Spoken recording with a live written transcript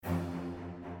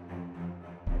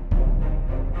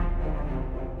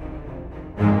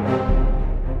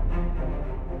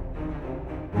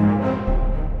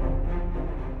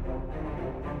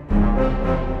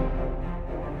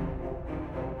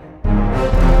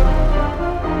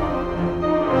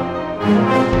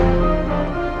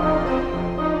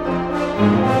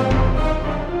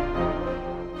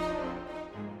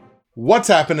What's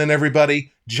happening,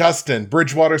 everybody? Justin,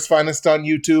 Bridgewater's Finest on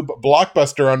YouTube,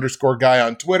 Blockbuster_guy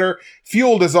on Twitter,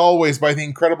 fueled as always by the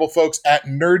incredible folks at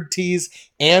Nerd Tees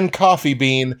and Coffee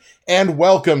Bean, and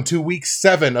welcome to Week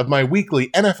 7 of my weekly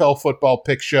NFL football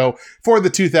pick show for the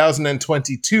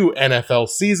 2022 NFL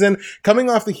season, coming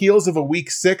off the heels of a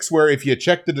Week 6 where, if you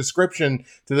check the description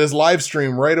to this live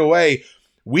stream right away,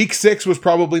 Week 6 was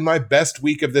probably my best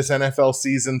week of this NFL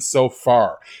season so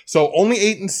far. So only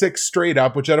 8-6 straight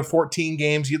up, which out of 14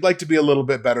 games, you'd like to be a little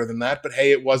bit better than that, but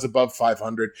hey, it was above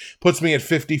 500. Puts me at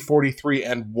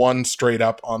 50-43-1 straight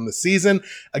up on the season.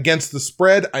 Against the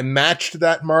spread, I matched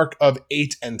that mark of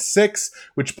 8-6,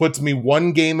 which puts me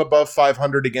one game above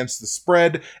 500 against the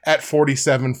spread at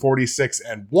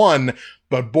 47-46-1.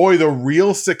 But boy, the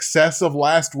real success of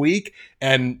last week,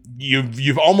 and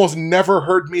you've almost never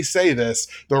heard me say this,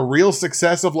 the real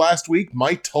success of last week,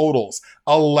 my totals,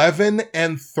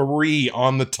 11-3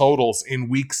 on the totals in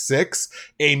Week 6,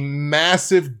 a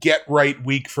massive get-right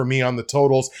week for me on the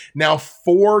totals. Now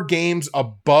 4 games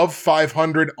above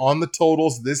 500 on the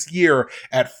totals this year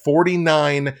at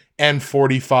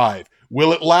 49-45.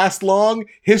 Will it last long?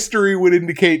 History would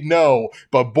indicate no,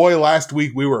 but boy, last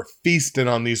week we were feasting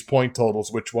on these point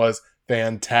totals, which was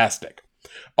fantastic.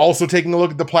 Also taking a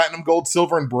look at the platinum, gold,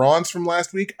 silver, and bronze from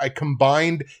last week, I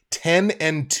combined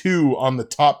 10-2 on the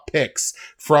top picks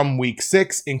from Week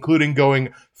 6, including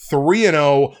going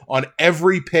 3-0 on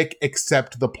every pick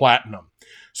except the platinum.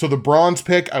 So the bronze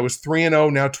pick, I was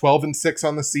 3-0, now 12-6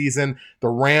 on the season. The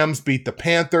Rams beat the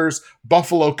Panthers,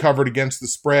 Buffalo covered against the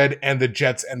spread, and the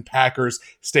Jets and Packers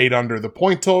stayed under the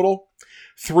point total.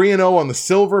 3-0 on the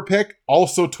silver pick,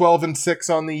 also 12-6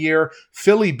 on the year.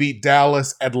 Philly beat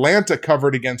Dallas, Atlanta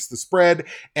covered against the spread,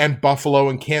 and Buffalo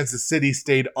and Kansas City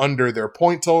stayed under their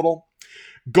point total.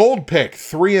 Gold pick,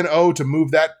 3-0 to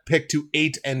move that pick to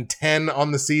 8-10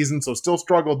 on the season, so still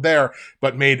struggled there,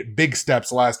 but made big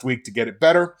steps last week to get it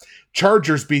better.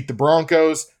 Chargers beat the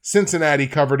Broncos, Cincinnati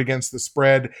covered against the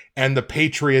spread, and the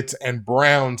Patriots and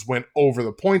Browns went over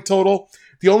the point total.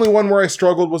 The only one where I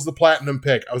struggled was the platinum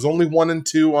pick. I was only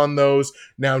 1-2 on those,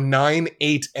 now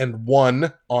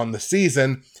 9-8-1 on the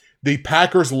season. The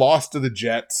Packers lost to the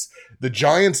Jets. The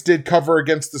Giants did cover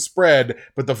against the spread,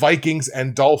 but the Vikings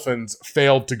and Dolphins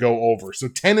failed to go over. So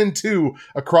 10-2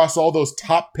 across all those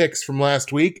top picks from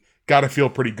last week. Got to feel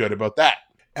pretty good about that.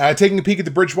 Taking a peek at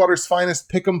the Bridgewater's Finest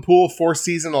Pick'em Pool for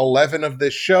Season 11 of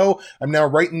this show. I'm now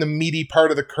right in the meaty part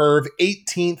of the curve,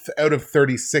 18th out of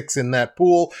 36 in that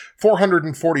pool,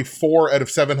 444 out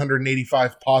of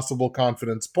 785 possible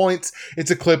confidence points. It's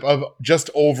a clip of just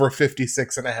over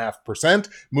 56.5%,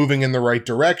 moving in the right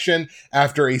direction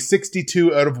after a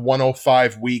 62 out of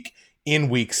 105 week in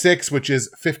Week 6, which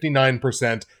is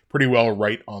 59%, pretty well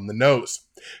right on the nose.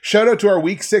 Shout out to our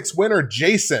Week 6 winner,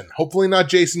 Jason. Hopefully not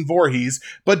Jason Voorhees,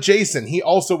 but Jason. He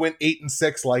also went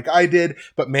 8-6 like I did,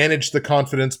 but managed the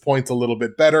confidence points a little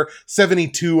bit better.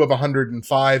 72 of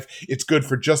 105. It's good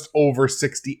for just over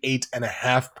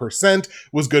 68.5%.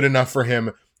 Was good enough for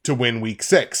him to win Week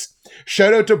 6.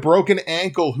 Shout out to Broken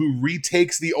Ankle, who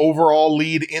retakes the overall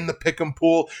lead in the Pick'em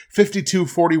Pool,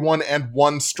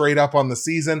 52-41-1 straight up on the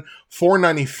season,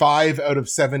 495 out of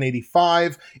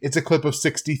 785. It's a clip of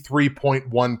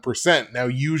 63.1%. Now,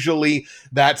 usually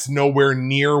that's nowhere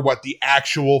near what the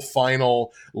actual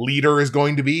final leader is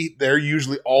going to be. They're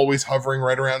usually always hovering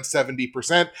right around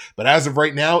 70%, but as of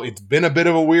right now, it's been a bit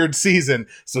of a weird season,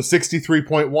 so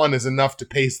 63.1 is enough to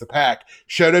pace the pack.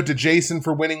 Shout out to Jason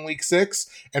for winning Week 6,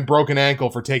 and Broken Ankle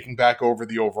for taking back over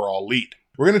the overall lead.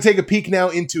 We're going to take a peek now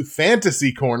into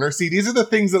Fantasy Corner. See, these are the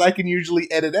things that I can usually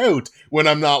edit out when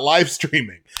I'm not live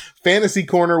streaming. Fantasy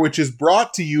Corner, which is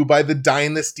brought to you by the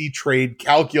Dynasty Trade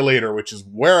Calculator, which is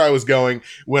where I was going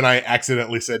when I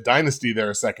accidentally said Dynasty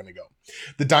there a second ago.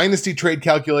 The Dynasty Trade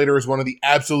Calculator is one of the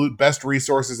absolute best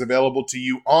resources available to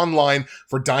you online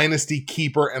for Dynasty,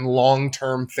 Keeper, and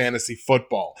long-term fantasy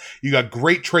football. You got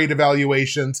great trade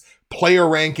evaluations, player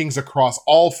rankings across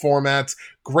all formats,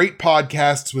 great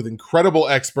podcasts with incredible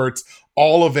experts,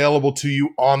 all available to you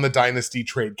on the Dynasty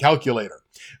Trade Calculator.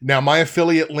 Now, my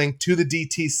affiliate link to the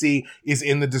DTC is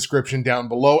in the description down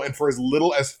below, and for as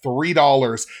little as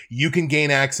 $3, you can gain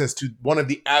access to one of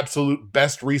the absolute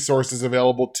best resources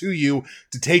available to you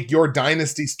to take your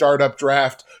Dynasty startup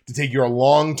draft, to take your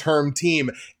long-term team,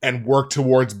 and work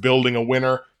towards building a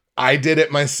winner. I did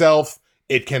it myself.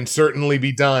 It can certainly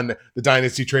be done. The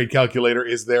Dynasty Trade Calculator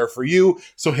is there for you,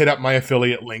 so hit up my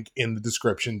affiliate link in the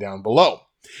description down below.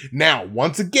 Now,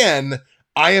 once again,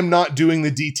 I am not doing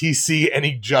the DTC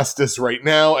any justice right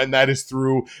now, and that is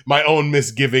through my own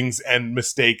misgivings and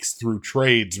mistakes through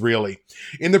trades, really.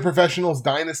 In the Professionals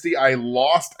Dynasty, I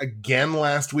lost again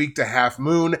last week to Half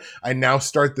Moon. I now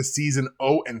start the season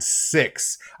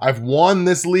 0-6. I've won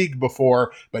this league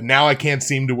before, but now I can't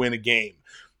seem to win a game.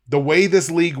 The way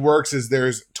this league works is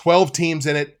there's 12 teams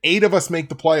in it, 8 of us make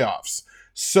the playoffs.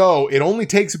 So it only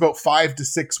takes about 5 to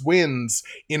 6 wins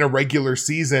in a regular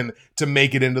season to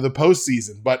make it into the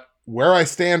postseason. But where I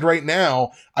stand right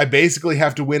now, I basically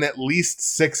have to win at least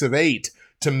 6 of 8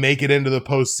 to make it into the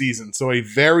postseason. So a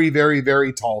very, very,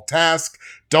 very tall task.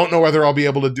 Don't know whether I'll be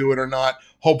able to do it or not.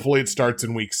 Hopefully it starts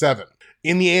in week 7.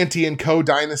 In the Ante & Co.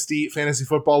 Dynasty Fantasy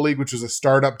Football League, which was a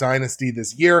startup dynasty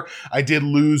this year, I did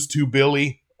lose to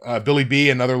Billy B,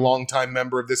 another longtime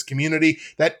member of this community.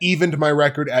 That evened my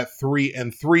record at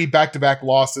 3-3, back-to-back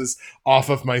losses off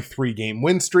of my 3-game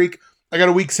win streak. I got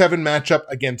a week 7 matchup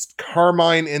against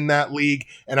Carmine in that league,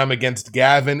 and I'm against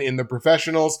Gavin in the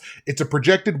Professionals. It's a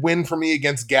projected win for me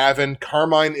against Gavin.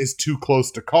 Carmine is too close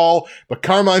to call, but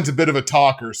Carmine's a bit of a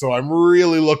talker, so I'm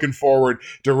really looking forward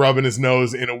to rubbing his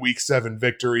nose in a week 7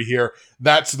 victory here.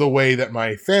 That's the way that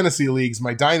my fantasy leagues,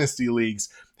 my dynasty leagues,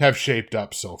 have shaped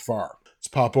up so far. Let's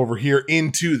pop over here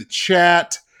into the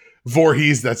chat.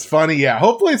 Voorhees, that's funny. Yeah,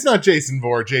 hopefully it's not Jason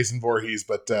Voorhees,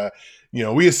 but,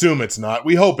 we assume it's not.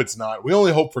 We hope it's not. We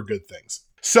only hope for good things.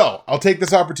 So I'll take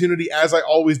this opportunity, as I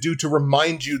always do, to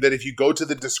remind you that if you go to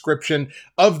the description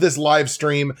of this live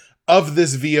stream, of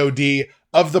this VOD,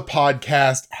 of the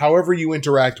podcast, however you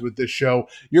interact with this show,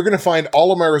 you're going to find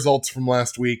all of my results from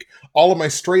last week, all of my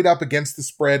straight up against the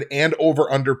spread and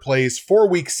over under plays for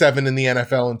week 7 in the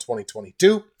NFL in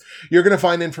 2022. You're going to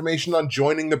find information on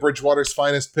joining the Bridgewater's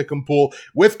Finest Pick'em Pool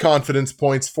with confidence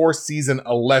points for season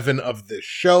 11 of this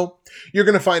show. You're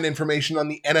going to find information on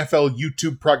the NFL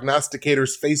YouTube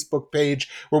Prognosticators Facebook page,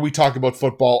 where we talk about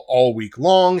football all week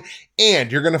long. And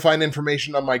you're going to find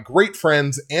information on my great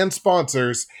friends and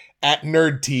sponsors at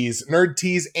Nerd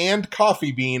Teas and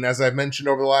Coffee Bean. As I've mentioned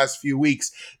over the last few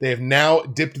weeks, they have now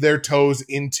dipped their toes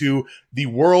into the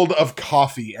world of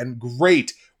coffee, and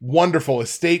great, wonderful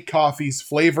estate coffees,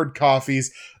 flavored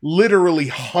coffees, literally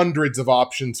hundreds of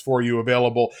options for you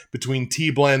available between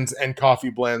tea blends and coffee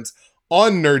blends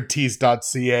on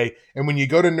nerdteas.ca. And when you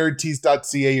go to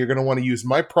nerdteas.ca, you're going to want to use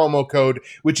my promo code,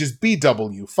 which is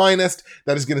BWFinest.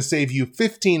 That is going to save you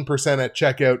 15% at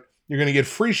checkout. You're going to get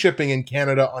free shipping in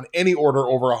Canada on any order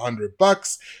over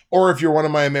 $100. Or if you're one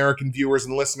of my American viewers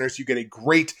and listeners, you get a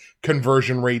great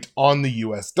conversion rate on the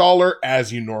US dollar,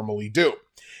 as you normally do.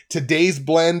 Today's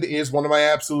blend is one of my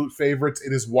absolute favorites.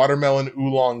 It is watermelon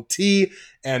oolong tea,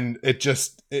 and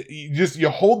you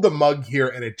hold the mug here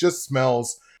and it just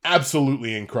smells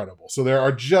absolutely incredible. So there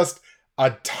are just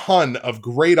a ton of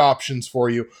great options for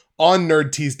you on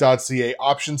nerdteas.ca.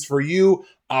 Options for you,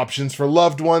 options for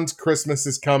loved ones. Christmas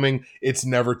is coming. It's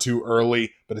never too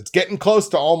early, but it's getting close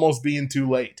to almost being too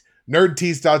late.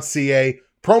 nerdteas.ca,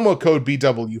 promo code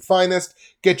BWFinest,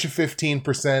 get you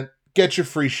 15%, get your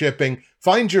free shipping.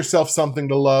 Find yourself something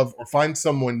to love, or find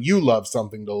someone you love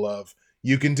something to love.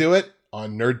 You can do it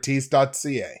on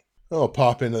nerdteas.ca. I'll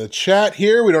pop into the chat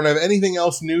here. We don't have anything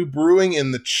else new brewing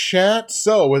in the chat.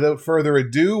 So without further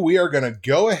ado, we are going to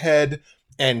go ahead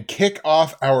and kick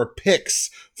off our picks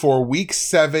for week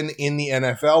 7 in the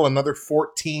NFL. Another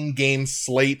 14-game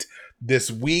slate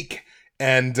this week.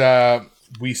 And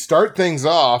we start things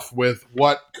off with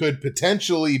what could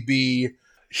potentially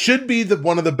should be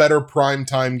one of the better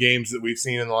primetime games that we've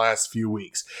seen in the last few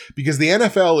weeks, because the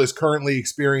NFL is currently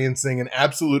experiencing an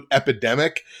absolute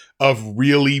epidemic of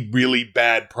really, really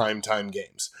bad primetime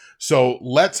games. So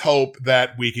let's hope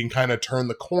that we can kind of turn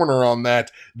the corner on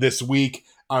that this week.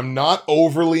 I'm not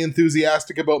overly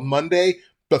enthusiastic about Monday,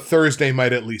 but Thursday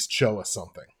might at least show us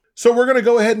something. So we're going to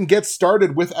go ahead and get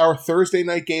started with our Thursday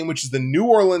night game, which is the New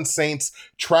Orleans Saints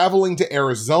traveling to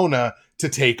Arizona to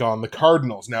take on the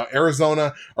Cardinals. Now,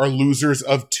 Arizona are losers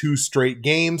of 2 straight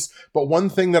games, but one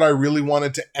thing that I really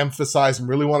wanted to emphasize and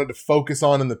really wanted to focus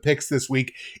on in the picks this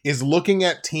week is looking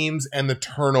at teams and the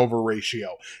turnover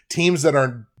ratio. Teams that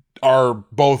are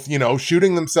both,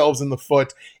 shooting themselves in the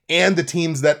foot, and the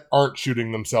teams that aren't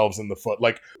shooting themselves in the foot.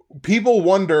 Like, people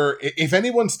wonder, if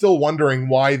anyone's still wondering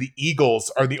why the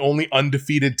Eagles are the only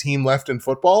undefeated team left in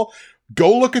football,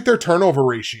 go look at their turnover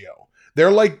ratio. They're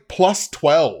like plus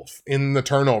 12 in the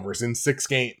turnovers in 6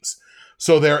 games.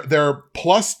 So they're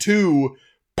plus 2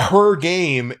 per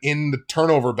game in the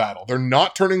turnover battle. They're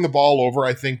not turning the ball over.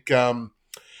 I think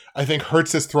I think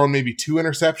Hurts has thrown maybe 2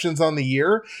 interceptions on the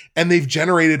year, and they've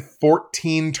generated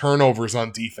 14 turnovers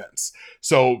on defense.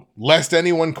 So, lest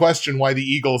anyone question why the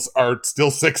Eagles are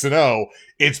still 6-0,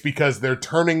 it's because they're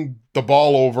turning the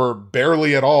ball over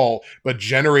barely at all, but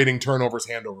generating turnovers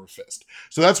hand over fist.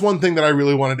 So that's one thing that I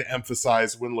really wanted to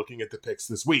emphasize when looking at the picks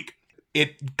this week.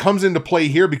 It comes into play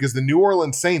here because the New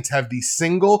Orleans Saints have the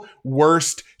single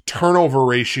worst turnover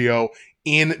ratio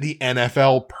in the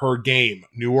NFL per game.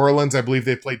 New Orleans, I believe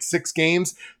they've played 6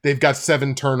 games. They've got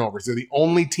 7 turnovers. They're the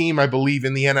only team, I believe,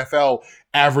 in the NFL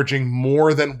averaging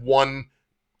more than 1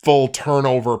 full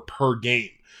turnover per game.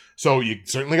 So you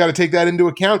certainly got to take that into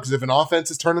account, because if an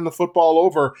offense is turning the football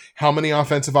over, how many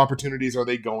offensive opportunities are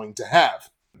they going to have?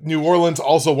 New Orleans,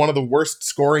 also one of the worst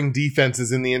scoring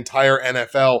defenses in the entire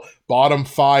NFL, bottom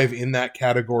 5 in that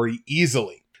category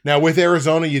easily. Now, with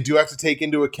Arizona, you do have to take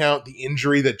into account the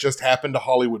injury that just happened to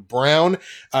Hollywood Brown.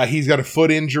 He's got a foot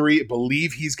injury. I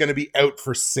believe he's going to be out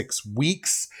for 6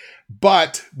 weeks.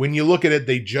 But when you look at it,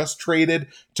 they just traded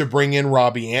to bring in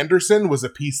Robbie Anderson, was a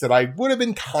piece that I would have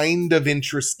been kind of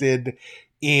interested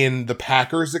in the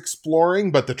Packers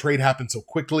exploring, but the trade happened so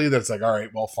quickly that it's like, all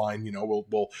right, well, fine,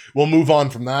 we'll move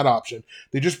on from that option.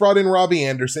 They just brought in Robbie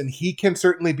Anderson. He can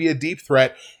certainly be a deep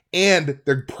threat, and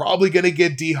they're probably going to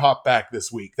get D-Hop back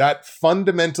this week. That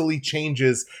fundamentally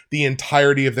changes the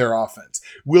entirety of their offense.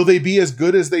 Will they be as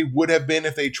good as they would have been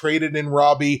if they traded in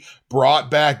Robbie, brought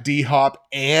back D-Hop,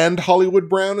 and Hollywood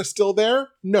Brown is still there?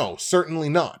 No, certainly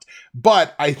not.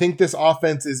 But I think this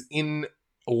offense is in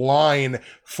line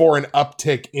for an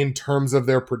uptick in terms of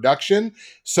their production.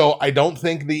 So I don't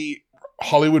think the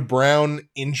Hollywood Brown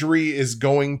injury is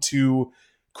going to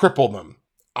cripple them.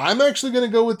 I'm actually going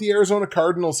to go with the Arizona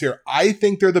Cardinals here. I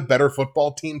think they're the better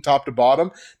football team top to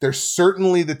bottom. They're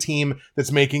certainly the team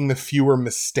that's making the fewer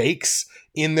mistakes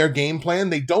in their game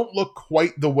plan. They don't look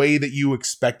quite the way that you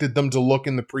expected them to look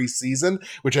in the preseason,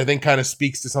 which I think kind of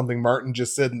speaks to something Martin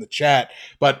just said in the chat.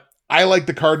 But I like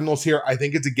the Cardinals here. I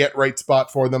think it's a get-right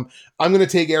spot for them. I'm going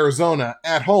to take Arizona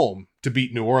at home to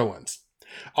beat New Orleans.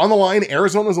 On the line,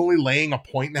 Arizona's only laying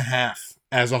 1.5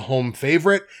 as a home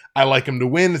favorite. I like them to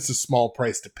win. It's a small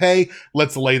price to pay.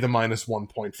 Let's lay the minus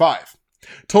 1.5.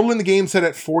 Total in the game set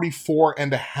at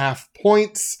 44.5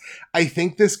 points. I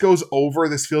think this goes over.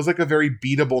 This feels like a very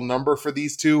beatable number for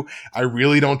these two. I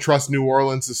really don't trust New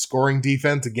Orleans' scoring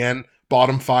defense. Again,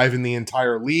 bottom 5 in the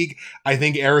entire league. I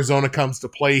think Arizona comes to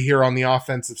play here on the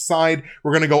offensive side.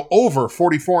 We're going to go over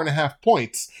 44.5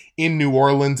 points in New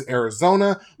Orleans,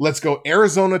 Arizona. Let's go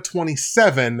Arizona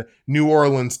 27, New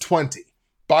Orleans 20.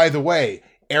 By the way,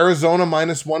 Arizona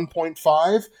minus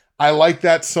 1.5. I like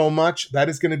that so much. That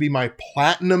is going to be my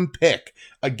platinum pick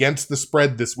against the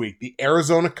spread this week. The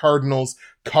Arizona Cardinals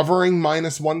covering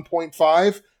minus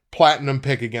 1.5, platinum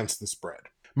pick against the spread.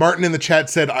 Martin in the chat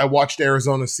said, I watched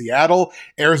Arizona-Seattle.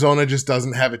 Arizona just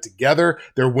doesn't have it together.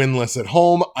 They're winless at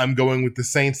home. I'm going with the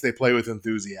Saints. They play with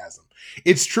enthusiasm.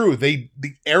 It's true. The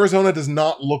Arizona does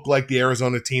not look like the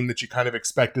Arizona team that you kind of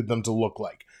expected them to look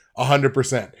like.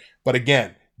 100%. But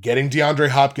again, getting DeAndre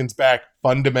Hopkins back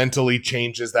fundamentally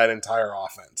changes that entire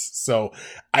offense. So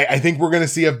I think we're going to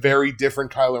see a very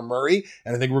different Kyler Murray,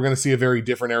 and I think we're going to see a very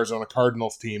different Arizona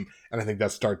Cardinals team, and I think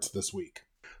that starts this week.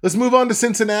 Let's move on to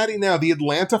Cincinnati now. The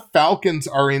Atlanta Falcons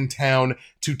are in town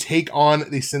to take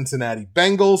on the Cincinnati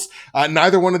Bengals.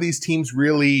 Neither one of these teams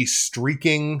really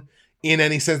streaking in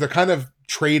any sense. They're kind of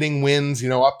trading wins,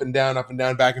 up and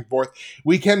down, back and forth.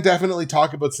 We can definitely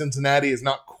talk about Cincinnati as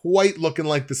not quite looking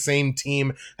like the same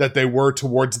team that they were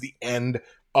towards the end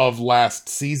of last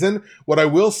season. What I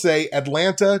will say,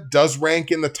 Atlanta does rank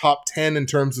in the top 10 in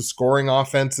terms of scoring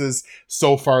offenses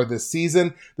so far this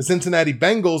season. The Cincinnati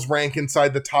Bengals rank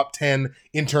inside the top 10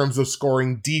 in terms of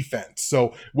scoring defense.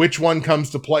 So which one comes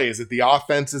to play? Is it the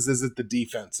offenses? Is it the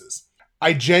defenses?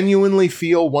 I genuinely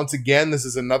feel, once again, this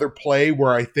is another play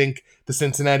where I think the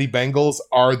Cincinnati Bengals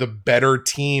are the better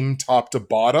team top to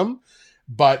bottom,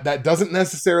 but that doesn't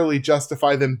necessarily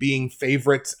justify them being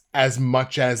favorites as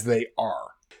much as they are.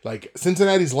 Like,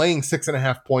 Cincinnati's laying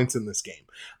 6.5 points in this game.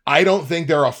 I don't think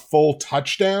they're a full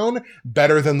touchdown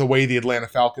better than the way the Atlanta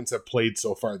Falcons have played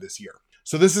so far this year.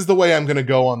 So this is the way I'm going to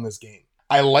go on this game.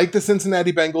 I like the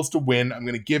Cincinnati Bengals to win. I'm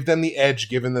going to give them the edge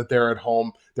given that they're at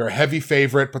home. They're a heavy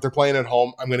favorite, but they're playing at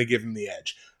home. I'm going to give them the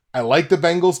edge. I like the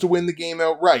Bengals to win the game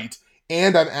outright,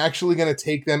 and I'm actually going to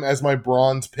take them as my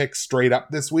bronze pick straight up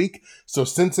this week. So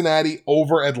Cincinnati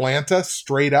over Atlanta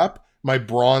straight up, my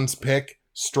bronze pick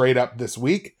straight up this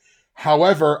week.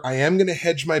 However, I am going to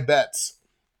hedge my bets,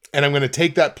 and I'm going to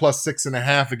take that plus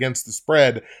 6.5 against the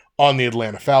spread on the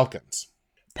Atlanta Falcons.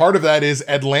 Part of that is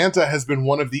Atlanta has been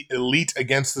one of the elite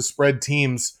against the spread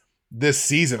teams this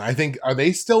season. I think, are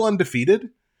they still undefeated?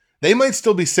 They might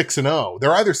still be 6-0.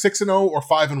 They're either 6-0 or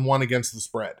 5-1 against the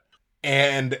spread.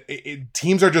 And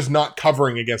teams are just not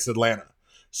covering against Atlanta.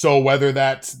 So whether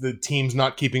that's the teams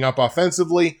not keeping up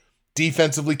offensively,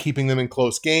 defensively keeping them in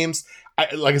close games,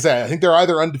 like I said, I think they're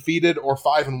either undefeated or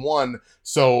 5-1.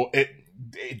 So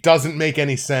it doesn't make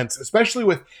any sense, especially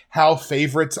with how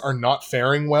favorites are not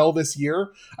faring well this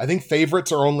year. I think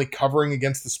favorites are only covering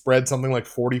against the spread something like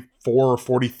 44 or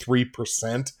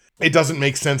 43%. It doesn't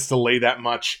make sense to lay that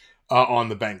much on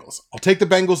the Bengals. I'll take the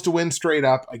Bengals to win straight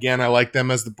up. Again, I like them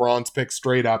as the bronze pick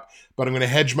straight up, but I'm going to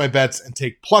hedge my bets and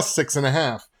take plus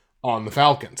 6.5 on the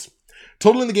Falcons.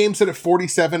 Total in the game set at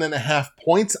 47.5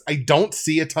 points. I don't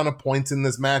see a ton of points in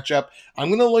this matchup. I'm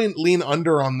going to lean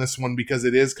under on this one because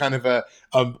it is kind of a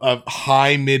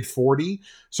high mid 40.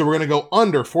 So we're going to go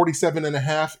under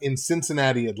 47.5 in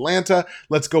Cincinnati, Atlanta.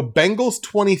 Let's go Bengals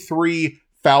 23,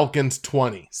 Falcons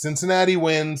 20. Cincinnati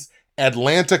wins.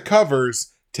 Atlanta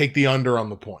covers. Take the under on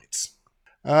the points.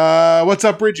 What's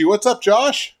up, Bridgie? What's up,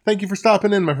 Josh? Thank you for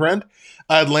stopping in, my friend.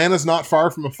 Atlanta's not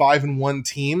far from a 5-1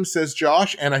 team, says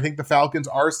Josh, and I think the Falcons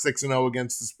are 6-0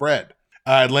 against the spread.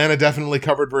 Atlanta definitely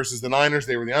covered versus the Niners.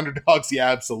 They were the underdogs. Yeah,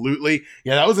 absolutely.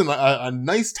 Yeah, that was a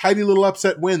nice, tidy little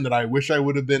upset win that I wish I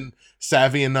would have been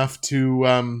savvy enough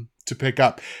to pick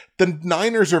up. The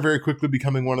Niners are very quickly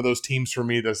becoming one of those teams for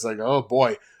me that's like, oh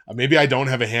boy, maybe I don't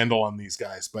have a handle on these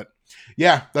guys. But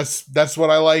yeah, that's what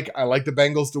I like. I like the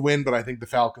Bengals to win, but I think the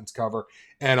Falcons cover,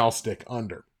 and I'll stick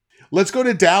under. Let's go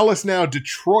to Dallas now.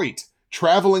 Detroit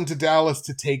traveling to Dallas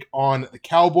to take on the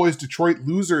Cowboys. Detroit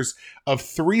losers of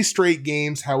 3 straight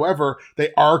games. However,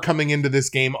 they are coming into this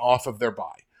game off of their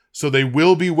bye. So they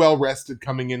will be well rested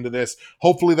coming into this.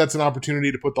 Hopefully that's an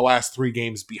opportunity to put the last 3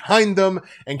 games behind them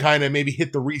and kind of maybe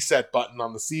hit the reset button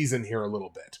on the season here a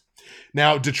little bit.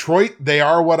 Now, Detroit, they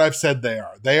are what I've said they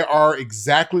are. They are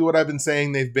exactly what I've been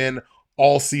saying they've been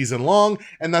all season long,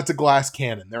 and that's a glass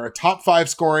cannon. They're a top 5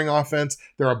 scoring offense.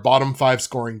 They're a bottom 5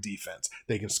 scoring defense.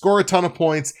 They can score a ton of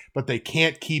points, but they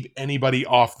can't keep anybody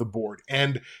off the board.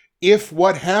 And if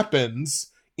what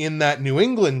happens in that New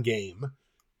England game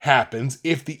happens,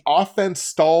 if the offense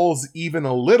stalls even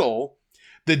a little,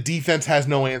 the defense has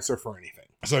no answer for anything.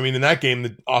 So, I mean, in that game,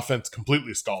 the offense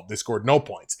completely stalled. They scored no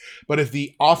points. But if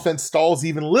the offense stalls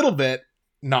even a little bit,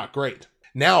 not great.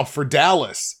 Now, for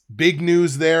Dallas, big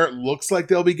news there. Looks like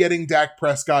they'll be getting Dak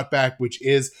Prescott back, which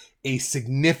is a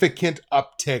significant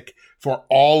uptick for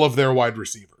all of their wide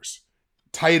receivers.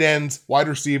 Tight ends, wide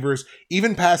receivers,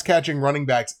 even pass-catching running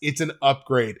backs, it's an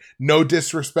upgrade. No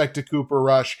disrespect to Cooper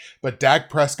Rush, but Dak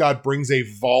Prescott brings a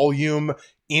volume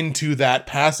into that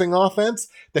passing offense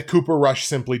that Cooper Rush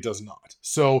simply does not.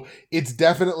 So it's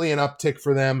definitely an uptick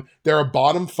for them. They're a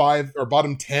bottom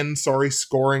 10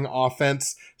 scoring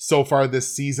offense so far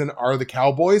this season are the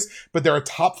Cowboys, but they're a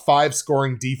top 5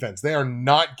 scoring defense. They are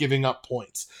not giving up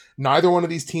points. Neither one of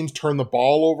these teams turn the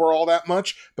ball over all that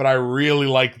much, but I really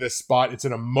like this spot. It's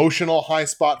an emotional high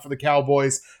spot for the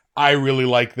Cowboys. I really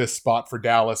like this spot for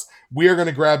Dallas. We are going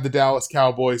to grab the Dallas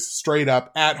Cowboys straight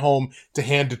up at home to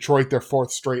hand Detroit their 4th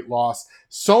straight loss.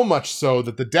 So much so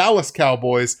that the Dallas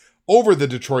Cowboys over the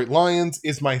Detroit Lions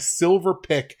is my silver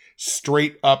pick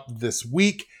straight up this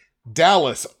week.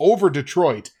 Dallas over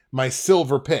Detroit, my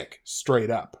silver pick straight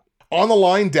up. On the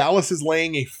line, Dallas is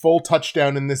laying a full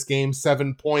touchdown in this game,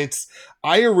 7 points.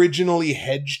 I originally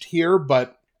hedged here,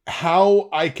 but how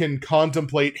I can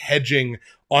contemplate hedging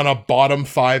on a bottom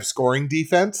 5 scoring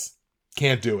defense,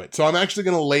 can't do it. So I'm actually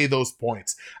going to lay those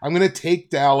points. I'm going to take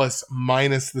Dallas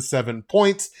minus the 7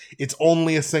 points. It's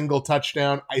only a single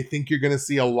touchdown. I think you're going to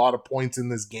see a lot of points in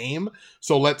this game.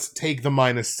 So let's take the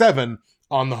 -7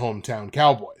 on the hometown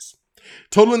Cowboys.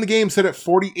 Total in the game set at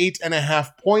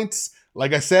 48.5 points.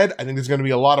 Like I said, I think there's going to be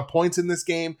a lot of points in this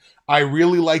game. I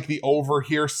really like the over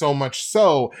here, so much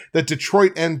so that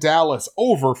Detroit and Dallas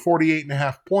over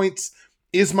 48.5 points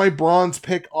is my bronze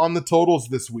pick on the totals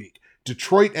this week.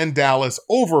 Detroit and Dallas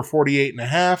over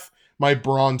 48.5, my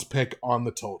bronze pick on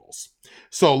the totals.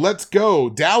 So let's go.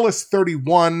 Dallas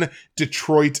 31,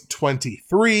 Detroit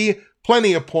 23.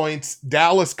 Plenty of points.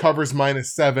 Dallas covers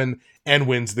 -7 and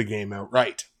wins the game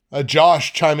outright.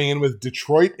 Josh chiming in with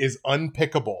Detroit is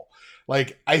unpickable.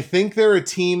 Like, I think they're a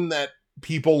team that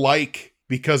people like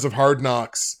because of Hard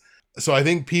Knocks. So I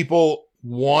think people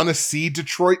want to see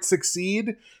Detroit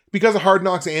succeed because of Hard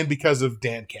Knocks and because of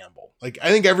Dan Campbell. Like, I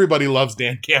think everybody loves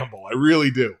Dan Campbell. I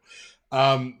really do.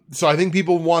 So I think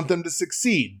people want them to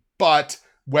succeed. But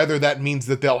whether that means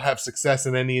that they'll have success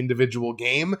in any individual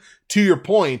game, to your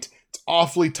point, it's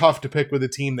awfully tough to pick with a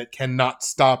team that cannot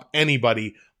stop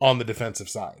anybody on the defensive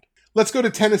side. Let's go to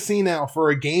Tennessee now for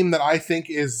a game that I think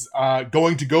is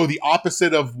going to go the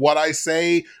opposite of what I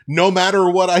say, no matter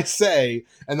what I say,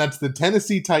 and that's the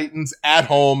Tennessee Titans at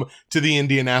home to the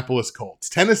Indianapolis Colts.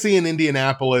 Tennessee and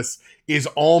Indianapolis is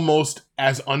almost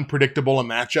as unpredictable a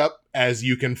matchup as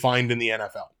you can find in the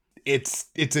NFL. It's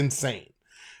insane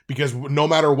because no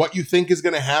matter what you think is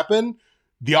going to happen,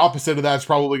 the opposite of that is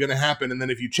probably going to happen. And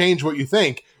then if you change what you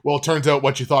think, well, it turns out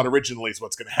what you thought originally is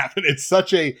what's going to happen. It's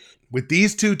such a, with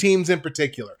these two teams in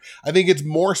particular, I think it's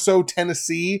more so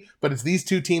Tennessee, but it's these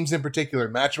two teams in particular,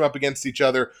 match them up against each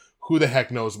other. Who the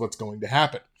heck knows what's going to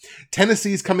happen?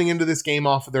 Tennessee's coming into this game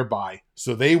off of their bye,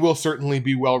 so they will certainly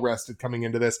be well rested coming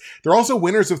into this. They're also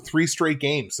winners of 3 straight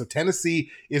games, so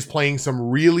Tennessee is playing some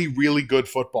really, really good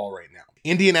football right now.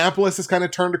 Indianapolis has kind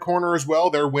of turned a corner as well.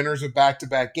 They're winners of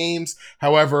back-to-back games.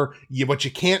 However, what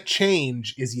you can't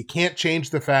change is you can't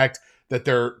change the fact that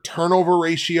their turnover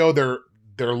ratio, they're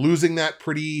losing that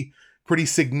pretty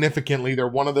significantly. They're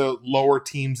one of the lower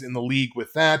teams in the league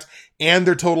with that. And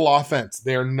their total offense.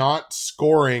 They're not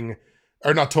scoring,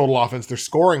 or not total offense, they're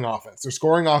scoring offense. Their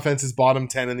scoring offense is bottom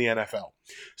 10 in the NFL.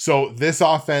 So this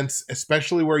offense,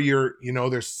 especially where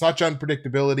there's such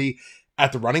unpredictability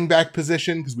at the running back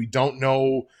position, because we don't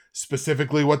know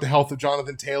specifically what the health of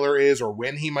Jonathan Taylor is or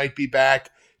when he might be back.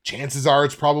 Chances are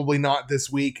it's probably not this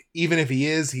week. Even if he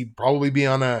is, he'd probably be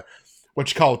on a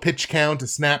pitch count, a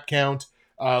snap count,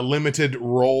 limited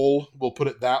role, we'll put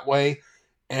it that way.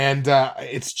 And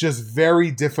it's just very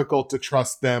difficult to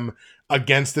trust them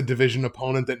against a division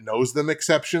opponent that knows them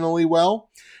exceptionally well.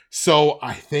 So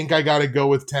I think I got to go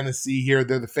with Tennessee here.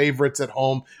 They're the favorites at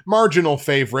home, marginal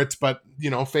favorites, but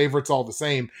favorites all the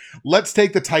same. Let's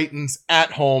take the Titans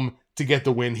at home to get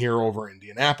the win here over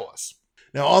Indianapolis.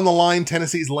 Now on the line,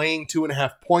 Tennessee's laying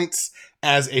 2.5 points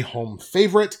as a home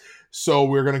favorite. So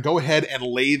we're going to go ahead and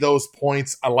lay those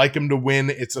points. I like them to win.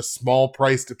 It's a small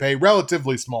price to pay,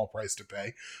 relatively small price to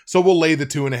pay. So we'll lay the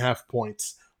 2.5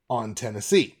 points on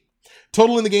Tennessee.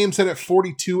 Total in the game set at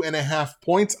 42.5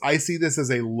 points. I see this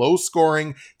as a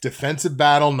low-scoring defensive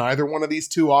battle. Neither one of these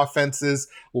two offenses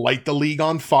light the league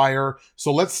on fire.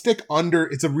 So let's stick under.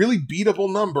 It's a really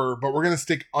beatable number, but we're going to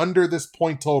stick under this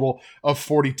point total of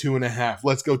 42.5.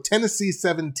 Let's go Tennessee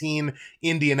 17,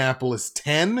 Indianapolis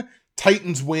 10.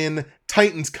 Titans win,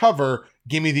 Titans cover.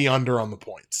 Give me the under on the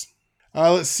points.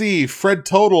 Let's see. Fred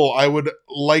total, I would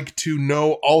like to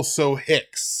know also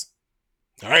Hicks.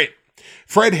 All right.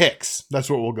 Fred Hicks. That's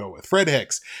what we'll go with. Fred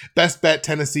Hicks. Best bet,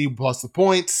 Tennessee plus the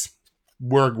points.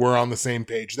 We're on the same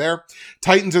page there.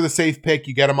 Titans are the safe pick.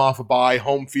 You get them off a bye,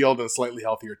 home field, and a slightly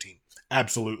healthier team.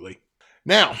 Absolutely.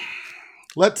 Now,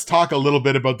 let's talk a little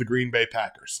bit about the Green Bay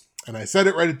Packers. And I said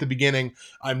it right at the beginning,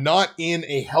 I'm not in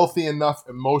a healthy enough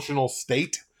emotional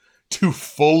state to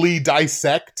fully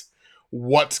dissect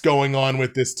what's going on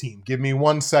with this team. Give me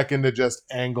 1 second to just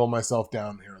angle myself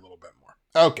down here a little bit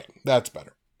more. Okay, that's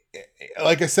better.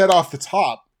 Like I said off the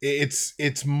top,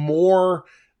 it's more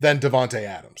than Davante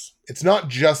Adams. It's not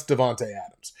just Davante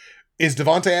Adams. Is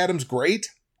Davante Adams great?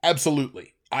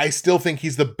 Absolutely. I still think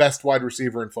he's the best wide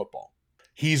receiver in football.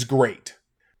 He's great.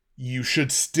 You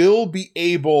should still be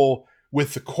able,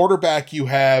 with the quarterback you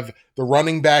have, the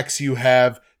running backs you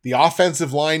have, the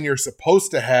offensive line you're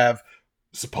supposed to have,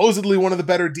 supposedly one of the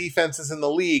better defenses in the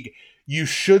league, you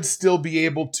should still be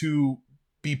able to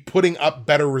be putting up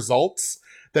better results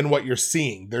than what you're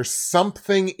seeing. There's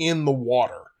something in the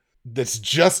water that's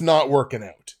just not working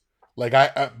out. Like,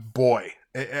 I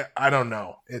don't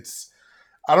know.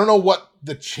 I don't know what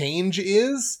the change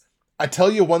is. I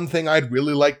tell you one thing I'd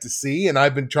really like to see, and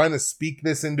I've been trying to speak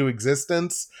this into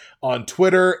existence on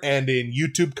Twitter and in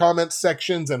YouTube comment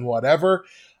sections and whatever.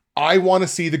 I want to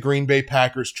see the Green Bay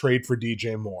Packers trade for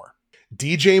DJ Moore.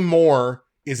 DJ Moore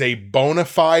is a bona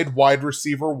fide wide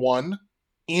receiver 1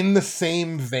 in the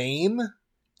same vein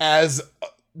as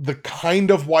the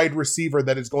kind of wide receiver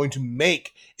that is going to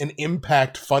make an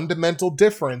impact, fundamental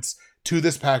difference to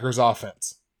this Packers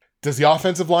offense. Does the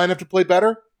offensive line have to play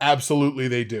better? Absolutely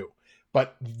they do.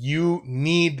 But you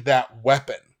need that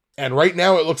weapon. And right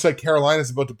now it looks like Carolina's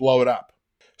about to blow it up.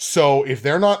 So if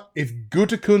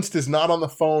Gutekunst is not on the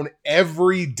phone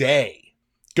every day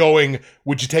going,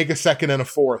 would you take a second and a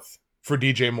fourth for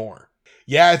DJ Moore?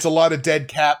 Yeah, it's a lot of dead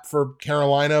cap for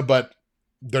Carolina, but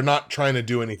they're not trying to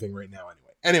do anything right now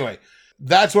anyway.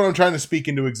 That's what I'm trying to speak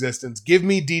into existence. Give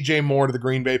me DJ Moore to the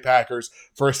Green Bay Packers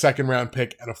for a 2nd round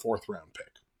pick and a 4th round pick.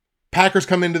 Packers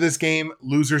come into this game,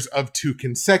 losers of 2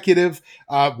 consecutive.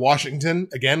 Washington,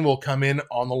 again, will come in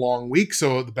on the long week,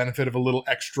 so the benefit of a little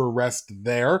extra rest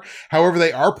there. However,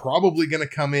 they are probably going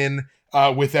to come in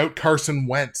without Carson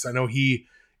Wentz. I know he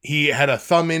He had a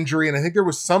thumb injury, and I think there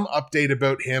was some update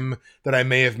about him that I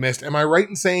may have missed. Am I right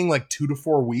in saying like 2 to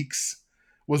 4 weeks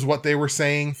was what they were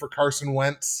saying for Carson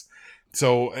Wentz?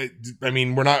 So, I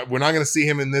mean, we're not going to see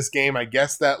him in this game. I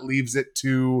guess that leaves it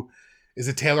to, is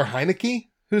it Taylor Heineke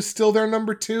who's still their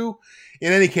number 2?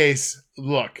 In any case,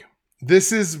 look,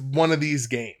 this is one of these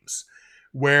games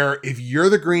where if you're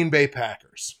the Green Bay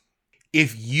Packers,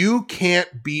 if you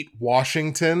can't beat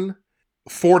Washington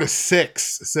 4-6,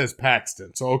 says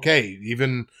Paxton. So, okay,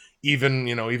 even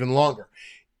longer.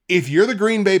 If you're the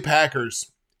Green Bay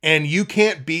Packers and you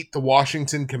can't beat the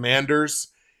Washington Commanders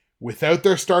without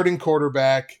their starting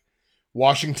quarterback,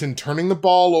 Washington turning the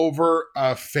ball over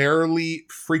a fairly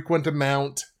frequent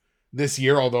amount this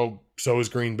year, although so is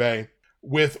Green Bay,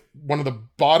 with one of the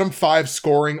bottom 5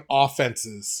 scoring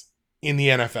offenses in the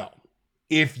NFL.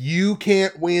 If you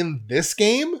can't win this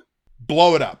game,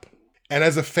 blow it up. And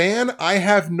as a fan, I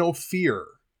have no fear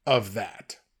of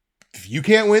that. If you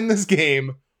can't win this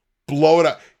game, blow it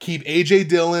up. Keep A.J.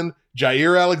 Dillon,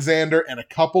 Jair Alexander, and a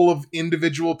couple of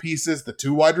individual pieces, the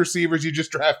 2 wide receivers you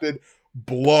just drafted,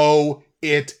 blow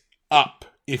it up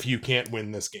if you can't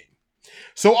win this game.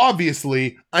 So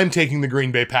obviously, I'm taking the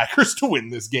Green Bay Packers to win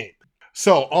this game.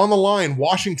 So on the line,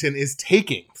 Washington is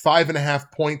taking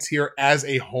 5.5 points here as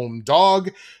a home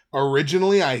dog.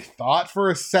 Originally, I thought for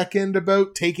a second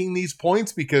about taking these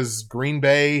points because Green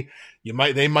Bay,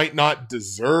 they might not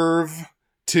deserve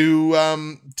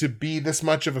to be this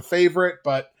much of a favorite,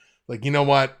 but like, you know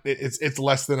what? It's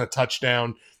less than a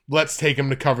touchdown. Let's take them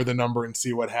to cover the number and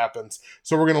see what happens.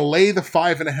 So we're going to lay the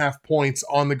 5.5 points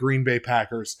on the Green Bay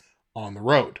Packers on the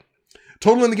road.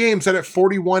 Total in the game set at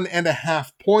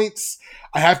 41.5 points.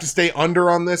 I have to stay under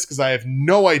on this because I have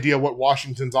no idea what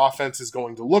Washington's offense is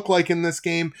going to look like in this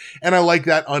game. And I like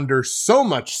that under so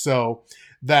much so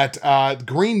that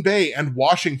Green Bay and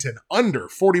Washington under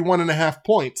 41.5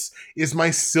 points is my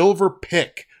silver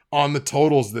pick on the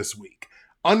totals this week.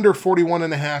 Under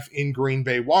 41.5 in Green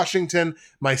Bay, Washington,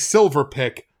 my silver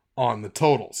pick on the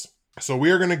totals. So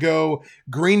we are going to go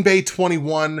Green Bay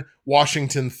 21,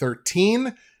 Washington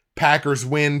 13. Packers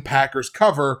win, Packers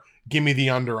cover. Give me the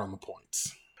under on the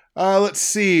points. Let's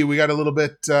see. We got a little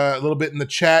bit in the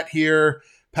chat here.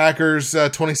 Packers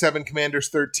 27, Commanders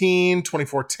 13,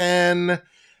 24-10.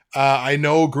 I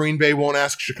know Green Bay won't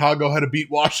ask Chicago how to beat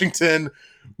Washington.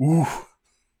 Ooh,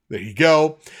 there you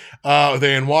go.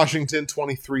 They're in Washington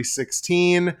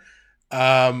 23-16.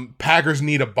 Packers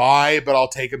need a bye, but I'll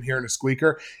take them here in a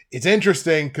squeaker. It's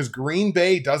interesting because Green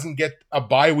Bay doesn't get a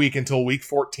bye week until week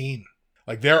 14.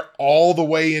 Like they're all the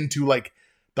way into like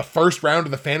the first round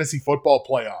of the fantasy football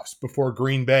playoffs before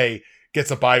Green Bay gets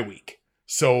a bye week.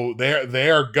 So they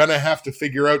are gonna have to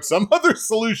figure out some other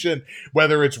solution,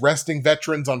 whether it's resting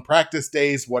veterans on practice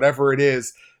days, whatever it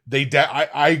is.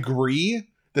 I agree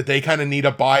that they kind of need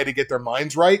a bye to get their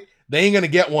minds right. They ain't gonna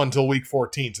get one till week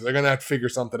 14, so they're gonna have to figure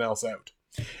something else out.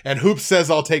 And Hoops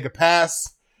says I'll take a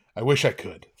pass. I wish I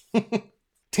could.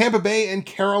 Tampa Bay and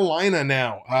Carolina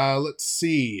now. Let's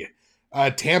see.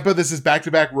 Tampa, this is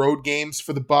back-to-back road games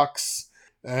for the Bucks.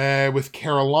 With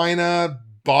Carolina,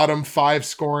 bottom 5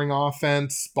 scoring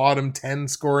offense, bottom 10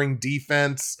 scoring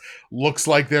defense. Looks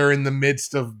like they're in the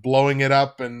midst of blowing it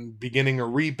up and beginning a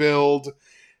rebuild.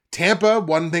 Tampa,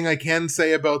 one thing I can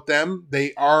say about them,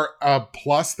 they are a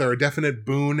plus. They're a definite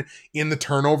boon in the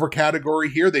turnover category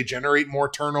here. They generate more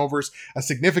turnovers, a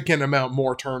significant amount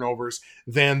more turnovers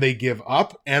than they give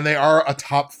up, and they are a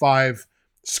top 5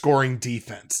 scoring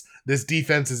defense. This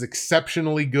defense is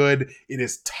exceptionally good. It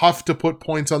is tough to put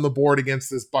points on the board against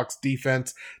this Bucks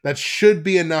defense. That should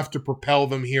be enough to propel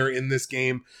them here in this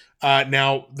game.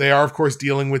 Now, they are, of course,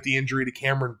 dealing with the injury to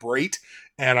Cameron Brate,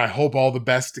 and I hope all the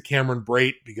best to Cameron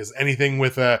Brate because anything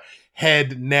with a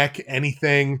head, neck,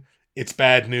 anything, it's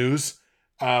bad news.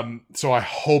 So I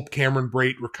hope Cameron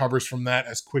Brate recovers from that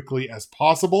as quickly as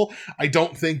possible. I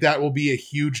don't think that will be a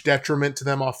huge detriment to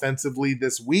them offensively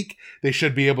this week. They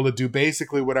should be able to do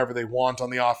basically whatever they want on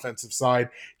the offensive side.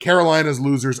 Carolina's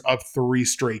losers of 3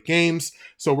 straight games.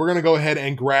 So we're going to go ahead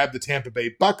and grab the Tampa Bay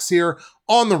Bucks here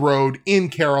on the road in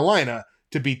Carolina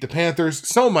to beat the Panthers.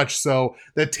 So much so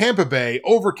that Tampa Bay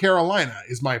over Carolina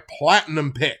is my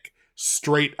platinum pick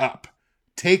straight up.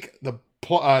 Take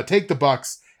the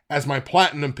Bucks as my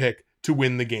platinum pick to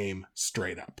win the game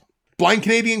straight up. Blind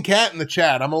Canadian Cat in the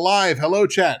chat. I'm alive. Hello,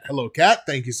 chat. Hello, Cat.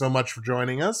 Thank you so much for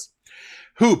joining us.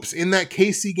 Hoops, in that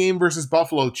KC game versus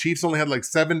Buffalo, Chiefs only had like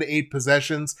 7 to 8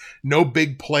 possessions, no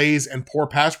big plays, and poor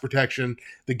pass protection.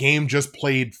 The game just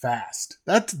played fast.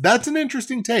 That's an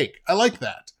interesting take. I like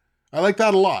that. I like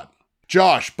that a lot.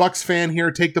 Josh, Bucks fan here.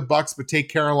 Take the Bucks, but take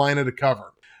Carolina to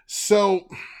cover. So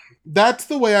that's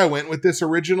the way I went with this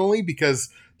originally because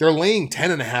they're laying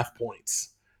 10.5 points.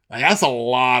 Like, that's a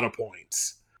lot of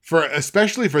points.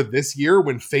 Especially for this year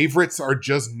when favorites are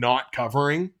just not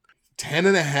covering.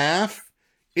 10.5,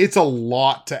 it's a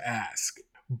lot to ask.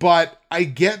 But I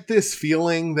get this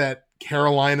feeling that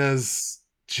Carolina's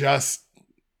just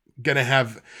going to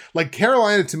have... Like,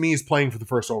 Carolina to me is playing for the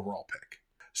first overall pick.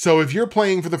 So if you're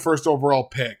playing for the first overall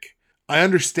pick, I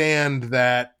understand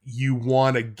that you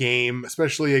want a game,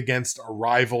 especially against a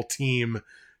rival team,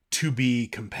 to be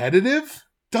competitive.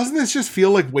 Doesn't this just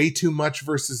feel like way too much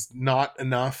versus not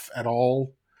enough at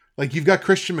all? Like, you've got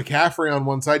Christian McCaffrey on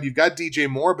one side, you've got DJ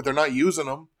Moore, but they're not using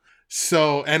him.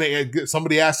 So, and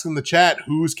somebody asked in the chat,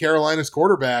 who's Carolina's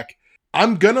quarterback?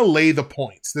 I'm going to lay the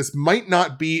points. This might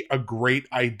not be a great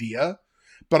idea,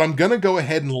 but I'm going to go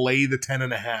ahead and lay the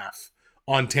 10.5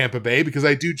 on Tampa Bay because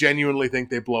I do genuinely think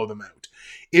they blow them out.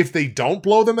 If they don't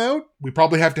blow them out, we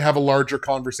probably have to have a larger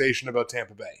conversation about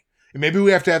Tampa Bay. And maybe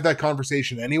we have to have that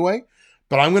conversation anyway,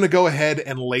 but I'm going to go ahead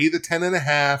and lay the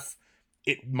 10.5.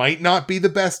 It might not be the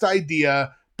best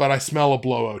idea, but I smell a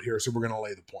blowout here, so we're going to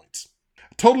lay the points.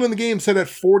 Total in the game set at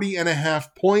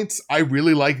 40.5 points. I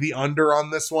really like the under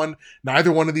on this one.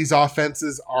 Neither one of these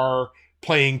offenses are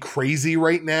playing crazy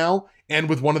right now, and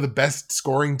with one of the best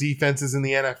scoring defenses in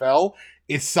the NFL,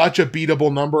 it's such a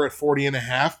beatable number at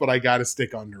 40.5, but I got to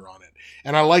stick under on it.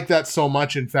 And I like that so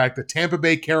much. In fact, the Tampa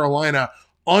Bay Carolina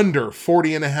under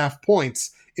 40.5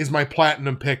 points is my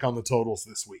platinum pick on the totals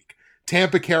this week.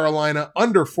 Tampa Carolina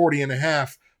under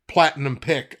 40.5, platinum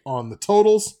pick on the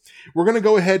totals. We're going to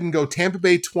go ahead and go Tampa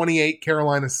Bay 28,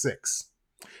 Carolina 6.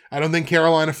 I don't think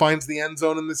Carolina finds the end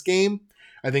zone in this game.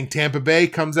 I think Tampa Bay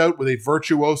comes out with a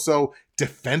virtuoso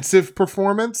defensive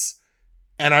performance,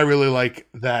 and I really like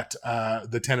that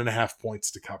the 10.5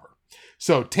 points to cover.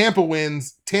 So Tampa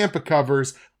wins, Tampa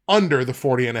covers under the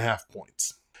 40.5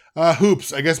 points.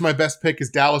 Hoops, I guess my best pick is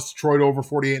Dallas Detroit over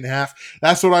 48.5.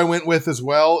 That's what I went with as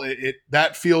well.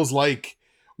 That feels like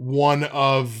one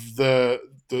of the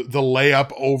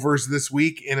layup overs this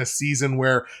week in a season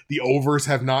where the overs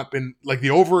have not been, like, the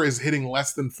over is hitting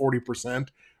less than 40%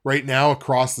 right now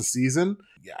across the season.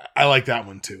 Yeah, I like that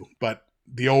one too, but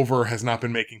the over has not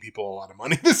been making people a lot of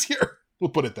money this year. We'll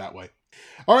put it that way.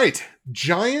 All right,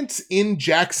 Giants in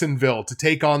Jacksonville to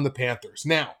take on the Panthers.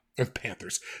 Now, the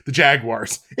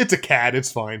Jaguars. It's a cat,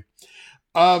 it's fine.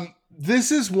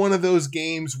 This is one of those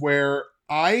games where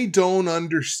I don't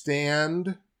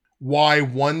understand why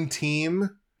one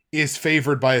team is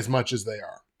favored by as much as they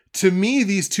are. To me,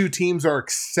 these two teams are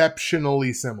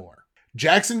exceptionally similar.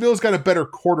 Jacksonville's got a better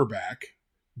quarterback.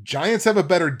 Giants have a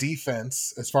better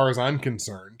defense, as far as I'm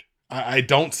concerned. I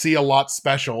don't see a lot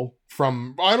special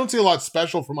from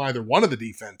either one of the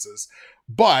defenses,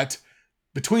 but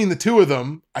between the two of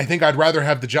them, I think I'd rather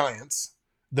have the Giants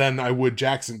than I would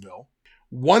Jacksonville.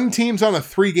 One team's on a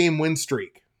 3-game win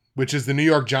streak, which is the New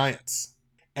York Giants,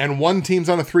 and one team's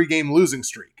on a 3-game losing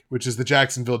streak, which is the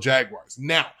Jacksonville Jaguars.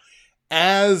 Now,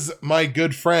 as my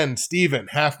good friend Steven,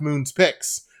 Half Moon's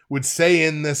Picks, would say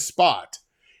in this spot,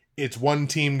 it's one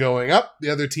team going up, the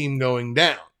other team going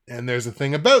down. And there's a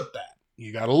thing about that.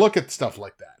 You got to look at stuff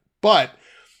like that. But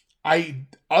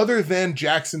other than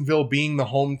Jacksonville being the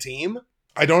home team,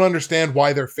 I don't understand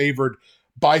why they're favored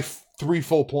by 3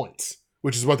 full points,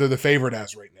 which is what they're the favorite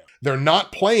as right now. They're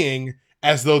not playing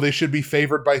as though they should be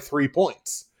favored by 3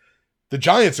 points. The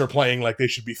Giants are playing like they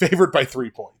should be favored by 3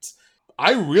 points.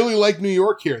 I really like New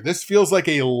York here. This feels like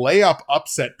a layup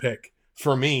upset pick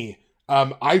for me.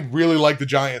 I really like the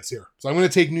Giants here. So I'm going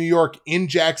to take New York in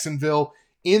Jacksonville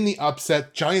in the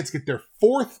upset. Giants get their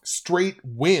 4th straight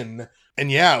win. And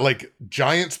yeah, like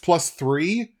Giants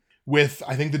 +3 with,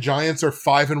 I think the Giants are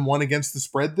 5-1 against the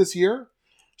spread this year.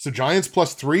 So Giants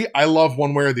 +3, I love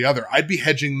one way or the other. I'd be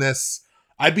hedging this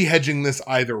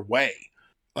either way.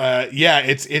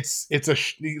 Hoops.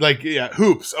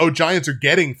 Oh, Giants are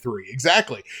getting 3.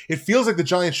 Exactly. It feels like the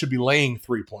Giants should be laying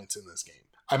 3 points in this game.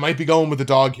 I might be going with the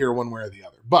dog here one way or the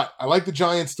other. But I like the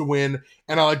Giants to win,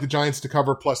 and I like the Giants to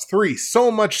cover +3. So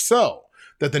much so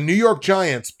that the New York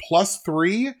Giants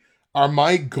 +3 are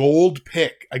my gold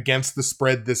pick against the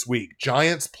spread this week.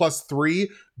 Giants +3,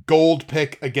 gold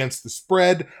pick against the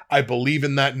spread. I believe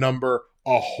in that number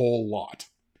a whole lot.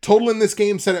 Total in this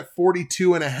game set at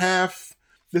 42.5.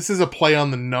 This is a play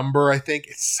on the number, I think.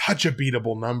 It's such a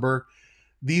beatable number.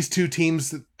 These two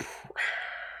teams,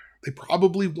 they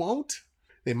probably won't.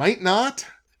 They might not.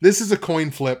 This is a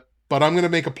coin flip, but I'm going to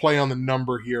make a play on the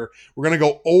number here. We're going to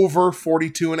go over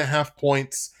 42.5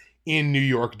 points in New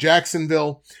York,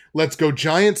 Jacksonville. Let's go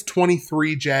Giants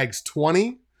 23, Jags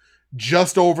 20.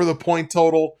 Just over the point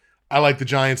total. I like the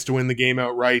Giants to win the game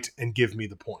outright and give me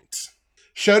the points.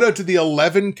 Shout out to the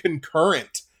 11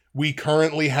 concurrent we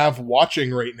currently have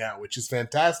watching right now, which is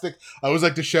fantastic. I always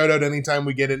like to shout out anytime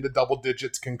we get into double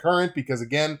digits concurrent because,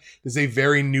 again, this is a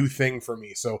very new thing for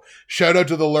me. So shout out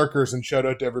to the lurkers and shout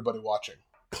out to everybody watching.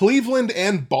 Cleveland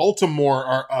and Baltimore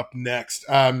are up next.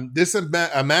 This is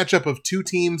a matchup of two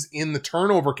teams in the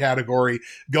turnover category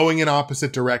going in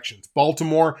opposite directions.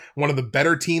 Baltimore, one of the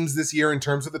better teams this year in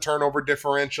terms of the turnover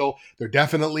differential. They're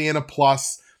definitely in a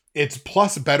plus. It's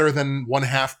plus better than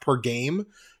 1/2 per game.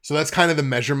 So that's kind of the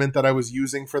measurement that I was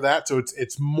using for that. So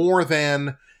it's more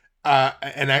than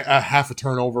a half a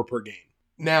turnover per game.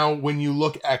 Now, when you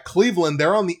look at Cleveland,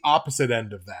 they're on the opposite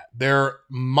end of that. They're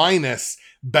minus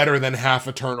better than half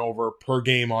a turnover per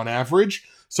game on average.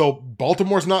 So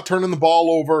Baltimore's not turning the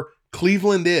ball over.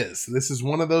 Cleveland is. This is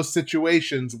one of those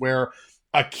situations where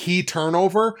a key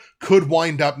turnover could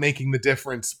wind up making the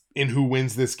difference in who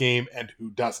wins this game and who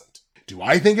doesn't. Do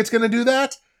I think it's going to do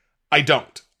that? I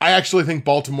don't. I actually think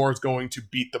Baltimore is going to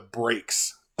beat the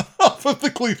brakes off of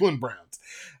the Cleveland Browns.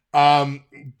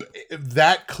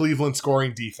 That Cleveland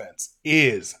scoring defense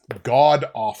is god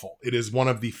awful. It is one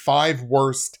of the 5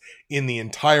 worst in the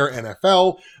entire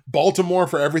NFL. Baltimore,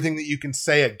 for everything that you can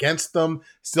say against them,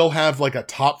 still have like a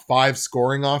top 5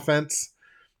 scoring offense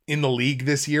in the league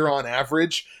this year on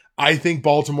average. I think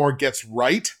Baltimore gets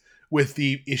right with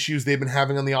the issues they've been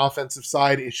having on the offensive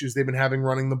side, issues they've been having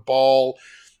running the ball.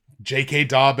 J.K.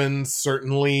 Dobbins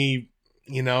certainly,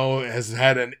 has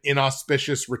had an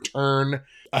inauspicious return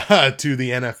to the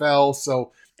NFL.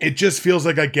 So it just feels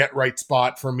like a get right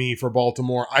spot for me for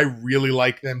Baltimore. I really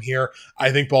like them here.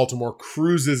 I think Baltimore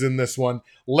cruises in this one.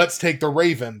 Let's take the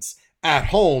Ravens at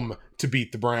home to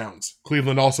beat the Browns.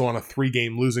 Cleveland also on a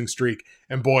 3-game losing streak.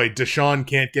 And boy, Deshaun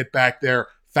can't get back there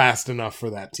fast enough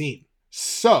for that team.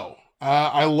 So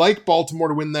I like Baltimore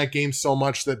to win that game so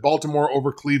much that Baltimore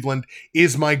over Cleveland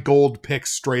is my gold pick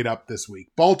straight up this week.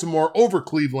 Baltimore over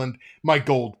Cleveland, my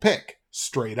gold pick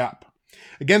straight up.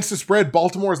 Against the spread,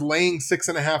 Baltimore is laying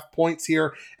 6.5 points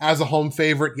here as a home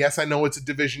favorite. Yes, I know it's a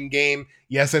division game.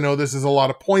 Yes, I know this is a lot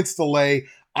of points to lay.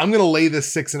 I'm going to lay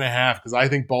this 6.5 because I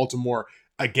think Baltimore,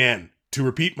 again, to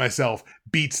repeat myself,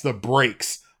 beats the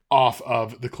brakes off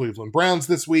of the Cleveland Browns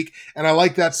this week. And I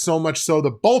like that so much so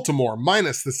that Baltimore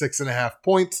minus the 6.5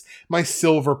 points, my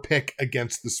silver pick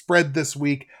against the spread this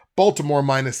week. Baltimore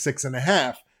minus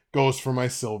 6.5 goes for my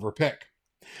silver pick.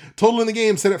 Total in the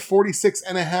game set at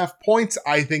 46.5 points.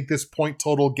 I think this point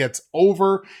total gets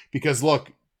over because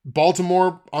look,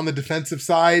 Baltimore on the defensive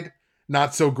side,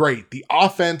 not so great. The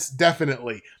offense,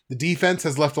 definitely. The defense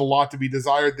has left a lot to be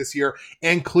desired this year,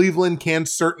 and Cleveland can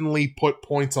certainly put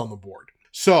points on the board.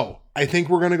 So I think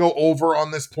we're going to go over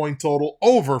on this point total,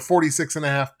 over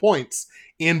 46.5 points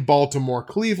in Baltimore,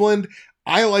 Cleveland.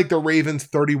 I like the Ravens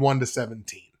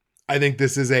 31-17. I think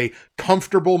this is a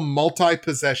comfortable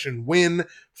multi-possession win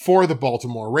for the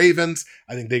Baltimore Ravens.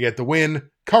 I think they get the win,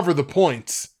 cover the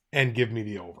points, and give me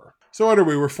the over. So what are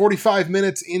we? We're 45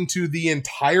 minutes into the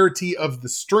entirety of the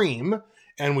stream,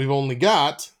 and we've only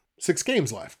got 6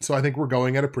 games left. So I think we're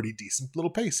going at a pretty decent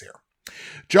little pace here.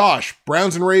 Josh,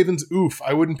 Browns and Ravens, oof.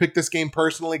 I wouldn't pick this game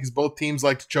personally because both teams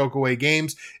like to choke away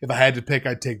games. If I had to pick,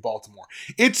 I'd take Baltimore.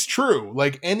 It's true.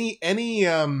 Like any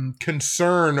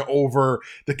concern over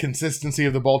the consistency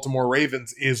of the Baltimore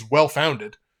Ravens is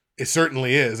well-founded. It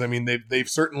certainly is. I mean, they've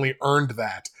certainly earned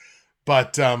that.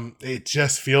 But it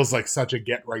just feels like such a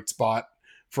get-right spot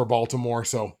for Baltimore.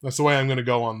 So that's the way I'm going to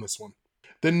go on this one.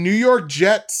 The New York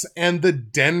Jets and the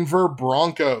Denver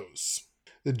Broncos.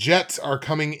 The Jets are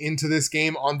coming into this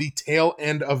game on the tail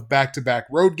end of back-to-back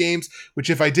road games, which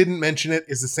if I didn't mention it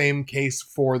is the same case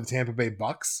for the Tampa Bay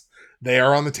Bucks. They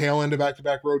are on the tail end of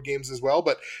back-to-back road games as well,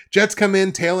 but Jets come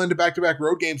in tail end of back-to-back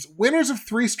road games, winners of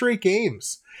 3 straight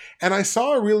games. And I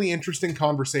saw a really interesting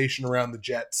conversation around the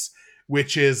Jets,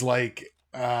 which is like,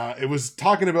 it was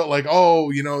talking about like,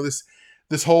 oh,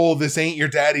 this whole, this ain't your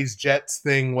daddy's Jets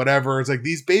thing, whatever. It's like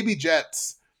these baby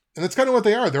Jets, and that's kind of what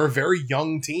they are. They're a very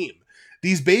young team.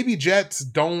 These baby Jets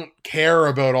don't care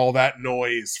about all that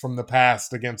noise from the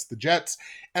past against the Jets.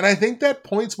 And I think that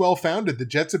point's well-founded. The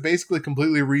Jets have basically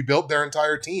completely rebuilt their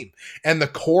entire team. And the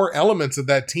core elements of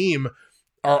that team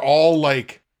are all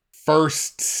like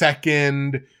first,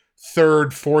 second,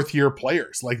 third, fourth year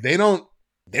players. Like they don't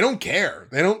care.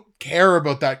 They don't care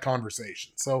about that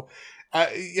conversation. So, I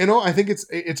think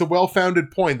it's a well-founded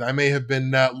point. I may have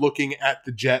been looking at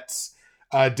the Jets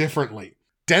differently.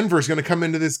 Denver is going to come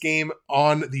into this game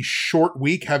on the short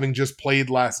week, having just played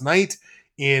last night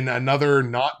in another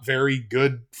not very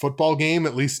good football game,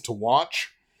 at least to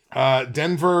watch.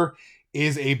 Denver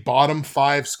is a bottom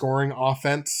 5 scoring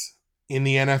offense in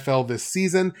the NFL this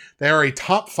season. They are a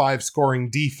top 5 scoring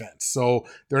defense. So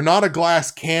they're not a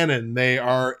glass cannon. They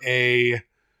are a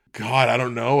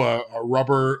rubber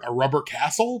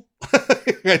castle.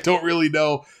 I don't really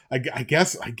know. I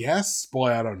guess.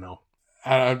 Boy, I don't know.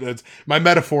 My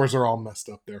metaphors are all messed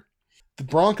up there. The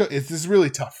Broncos. This is really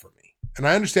tough for me, and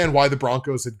I understand why the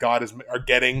Broncos are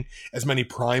getting as many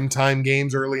primetime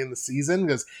games early in the season,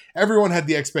 because everyone had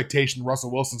the expectation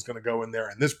Russell Wilson's going to go in there,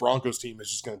 and this Broncos team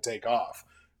is just going to take off.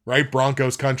 Right?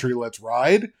 Broncos country, let's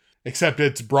ride. Except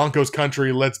it's Broncos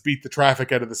country, let's beat the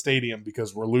traffic out of the stadium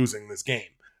because we're losing this game.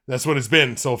 That's what it's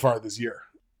been so far this year.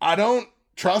 I don't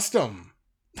trust them.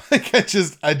 Like I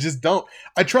just don't.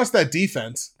 I trust that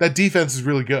defense. That defense is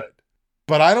really good.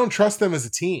 But I don't trust them as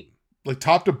a team. Like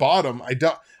top to bottom,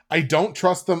 I don't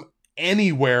trust them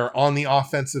anywhere on the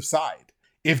offensive side.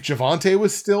 If Javonte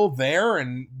was still there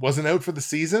and wasn't out for the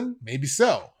season, maybe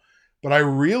so. But I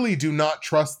really do not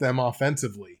trust them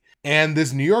offensively. And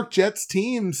this New York Jets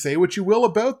team, say what you will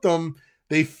about them,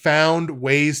 they found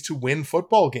ways to win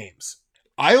football games.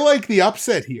 I like the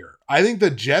upset here. I think the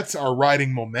Jets are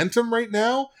riding momentum right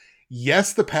now.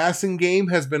 Yes, the passing game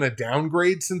has been a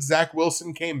downgrade since Zach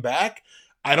Wilson came back.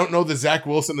 I don't know that Zach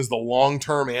Wilson is the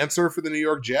long-term answer for the New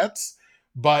York Jets,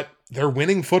 but they're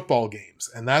winning football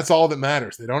games, and that's all that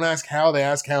matters. They don't ask how, they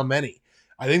ask how many.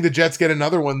 I think the Jets get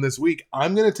another one this week.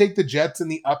 I'm going to take the Jets in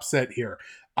the upset here.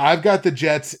 I've got the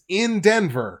Jets in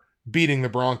Denver beating the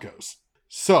Broncos.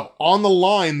 So, on the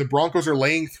line, the Broncos are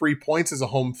laying 3 points as a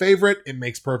home favorite. It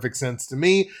makes perfect sense to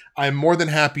me. I'm more than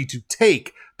happy to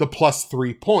take the plus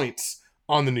 3 points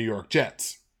on the New York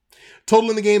Jets.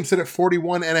 Total in the game set at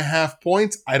 41.5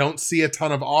 points. I don't see a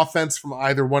ton of offense from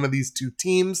either one of these two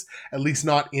teams, at least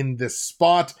not in this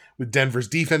spot, with Denver's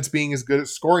defense being as good,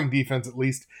 scoring defense at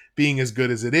least, being as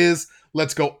good as it is.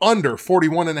 Let's go under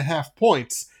 41.5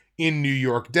 points in New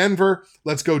York, Denver.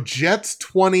 Let's go Jets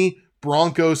 20,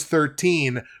 Broncos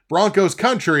 13. Broncos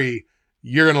country,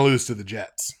 you're going to lose to the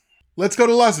Jets. Let's go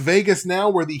to Las Vegas now,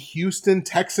 where the Houston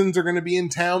Texans are going to be in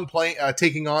town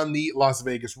taking on the Las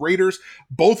Vegas Raiders.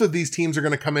 Both of these teams are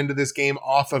going to come into this game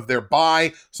off of their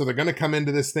bye, so they're going to come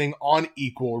into this thing on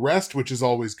equal rest, which is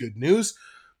always good news.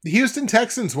 The Houston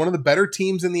Texans, one of the better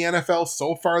teams in the NFL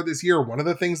so far this year. One of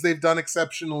the things they've done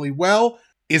exceptionally well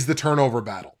is the turnover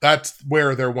battle. That's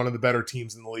where they're one of the better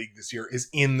teams in the league this year, is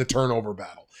in the turnover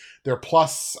battle. They're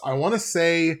plus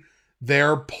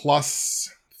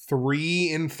 3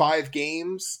 in 5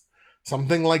 games,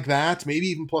 something like that, maybe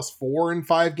even plus 4 in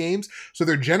 5 games. So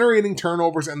they're generating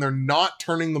turnovers and they're not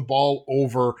turning the ball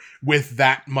over with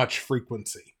that much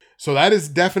frequency. So that is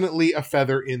definitely a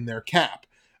feather in their cap.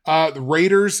 The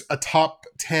Raiders, a top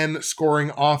 10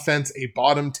 scoring offense, a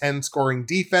bottom 10 scoring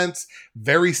defense,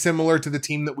 very similar to the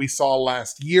team that we saw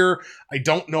last year. I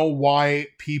don't know why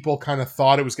people kind of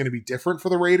thought it was going to be different for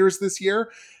the Raiders this year.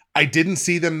 I didn't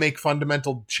see them make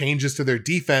fundamental changes to their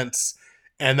defense,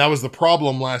 and that was the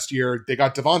problem last year. They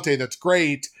got Davante, that's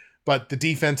great, but the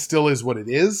defense still is what it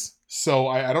is. So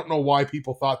I don't know why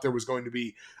people thought there was going to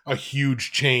be a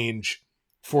huge change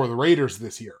for the Raiders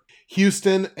this year.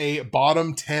 Houston, a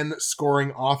bottom 10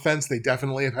 scoring offense. They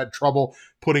definitely have had trouble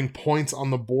putting points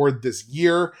on the board this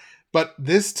year. But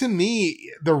this, to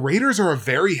me, the Raiders are a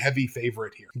very heavy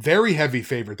favorite here. Very heavy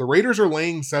favorite. The Raiders are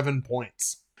laying 7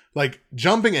 points. Like,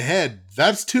 jumping ahead,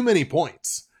 that's too many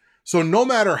points. So no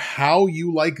matter how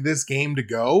you like this game to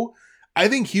go, I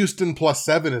think Houston plus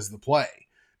 7 is the play.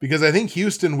 Because I think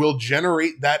Houston will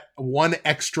generate that one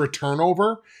extra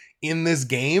turnover in this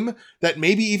game that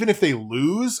maybe even if they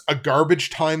lose, a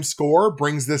garbage time score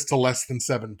brings this to less than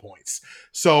 7 points.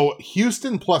 So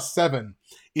Houston plus 7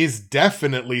 is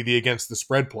definitely the against the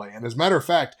spread play. And as a matter of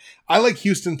fact, I like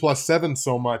Houston plus 7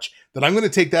 so much that I'm going to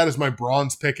take that as my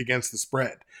bronze pick against the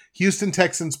spread. Houston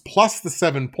Texans plus the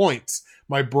 7 points,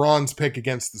 my bronze pick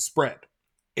against the spread.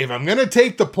 If I'm going to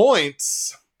take the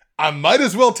points, I might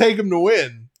as well take them to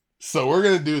win. So we're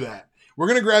going to do that. We're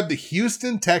going to grab the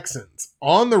Houston Texans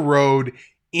on the road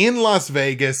in Las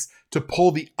Vegas to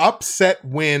pull the upset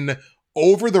win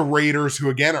over the Raiders, who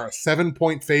again are a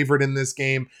 7-point favorite in this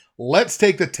game. Let's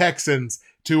take the Texans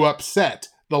to upset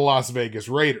the Las Vegas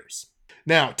Raiders.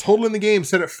 Now, total in the game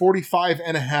set at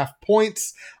 45.5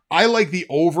 points. I like the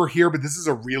over here, but this is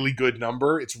a really good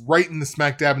number. It's right in the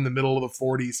smack dab in the middle of the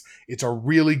 40s. It's a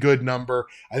really good number.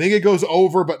 I think it goes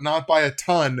over, but not by a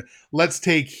ton. Let's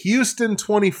take Houston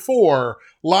 24,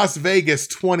 Las Vegas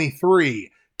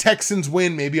 23. Texans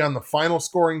win, maybe on the final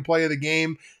scoring play of the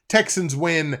game. Texans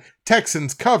win,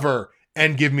 Texans cover,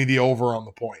 and give me the over on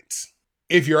the points.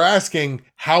 If you're asking,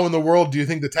 how in the world do you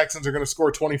think the Texans are going to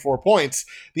score 24 points?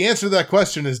 The answer to that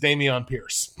question is Dameon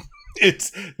Pierce.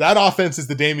 It's that offense is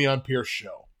the Dameon Pierce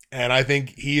show, and I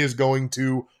think he is going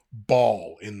to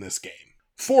ball in this game.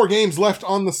 4 games left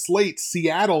on the slate.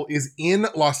 Seattle is in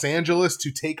Los Angeles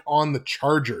to take on the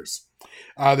Chargers.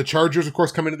 The Chargers, of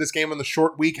course, come into this game on the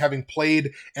short week, having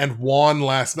played and won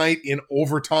last night in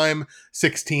overtime,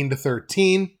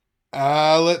 16-13.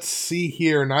 Let's see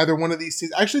here. Neither one of these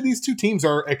teams, actually, these two teams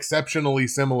are exceptionally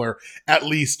similar, at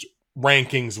least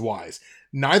rankings-wise.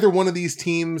 Neither one of these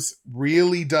teams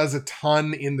really does a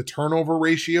ton in the turnover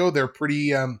ratio. They're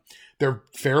they're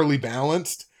fairly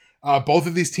balanced. Both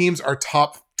of these teams are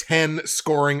top 10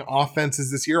 scoring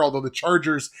offenses this year, although the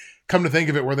Chargers, come to think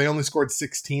of it, where they only scored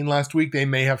 16 last week, they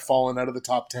may have fallen out of the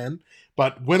top 10.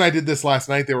 But when I did this last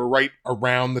night, they were right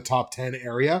around the top 10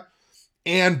 area.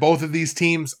 And both of these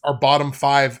teams are bottom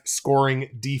 5 scoring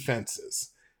defenses.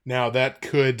 Now that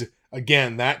could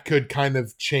kind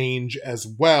of change as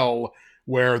well,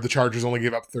 where the Chargers only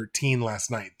gave up 13 last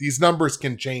night. These numbers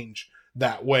can change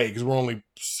that way because we're only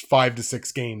 5 to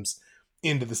 6 games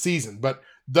into the season. But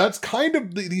that's kind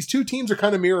of, these two teams are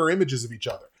kind of mirror images of each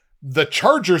other. The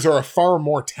Chargers are a far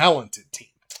more talented team.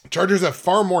 Chargers have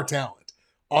far more talent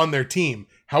on their team.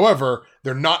 However,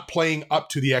 they're not playing up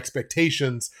to the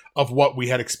expectations of what we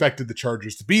had expected the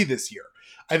Chargers to be this year.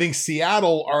 I think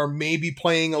Seattle are maybe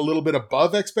playing a little bit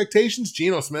above expectations.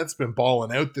 Geno Smith's been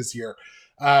balling out this year,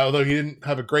 although he didn't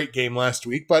have a great game last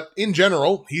week. But in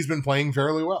general, he's been playing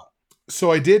fairly well.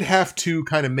 So I did have to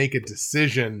kind of make a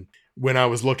decision when I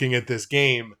was looking at this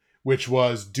game, which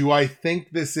was, do I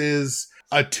think this is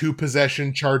a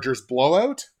 2-possession Chargers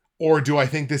blowout, or do I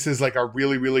think this is like a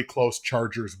really, really close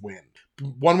Chargers win?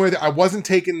 One way that I wasn't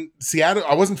taking Seattle,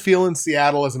 I wasn't feeling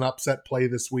Seattle as an upset play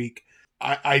this week.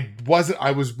 I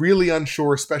was really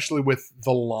unsure, especially with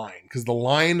the line, because the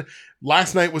line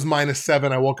last night was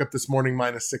 -7. I woke up this morning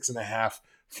 -6.5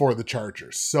 for the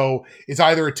Chargers. So it's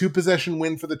either a 2-possession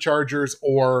win for the Chargers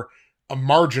or a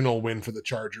marginal win for the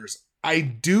Chargers. I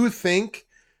do think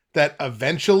that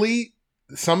eventually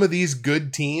some of these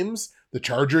good teams, the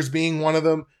Chargers being one of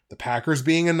them, the Packers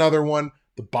being another one,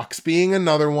 the Bucs being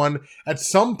another one, at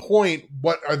some point,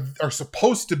 what are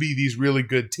supposed to be these really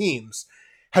good teams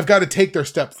have got to take their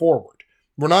step forward.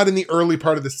 We're not in the early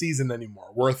part of the season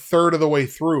anymore. We're a third of the way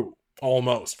through,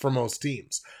 almost, for most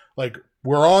teams. Like,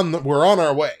 we're on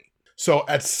our way. So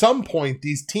at some point,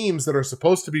 these teams that are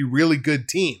supposed to be really good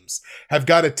teams have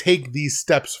got to take these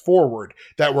steps forward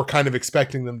that we're kind of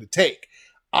expecting them to take.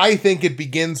 I think it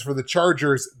begins for the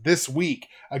Chargers this week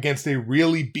against a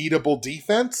really beatable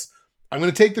defense. I'm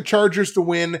going to take the Chargers to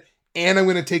win, and I'm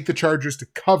going to take the Chargers to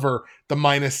cover the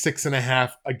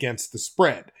 -6.5 against the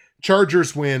spread.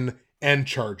 Chargers win and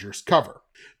Chargers cover.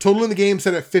 Total in the game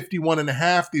set at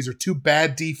 51.5. These are two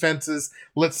bad defenses.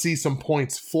 Let's see some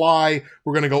points fly.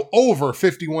 We're going to go over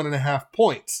 51.5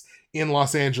 points in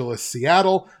Los Angeles,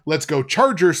 Seattle. Let's go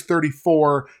Chargers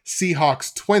 34,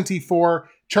 Seahawks 24.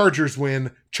 Chargers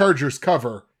win, Chargers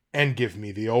cover, and give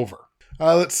me the over.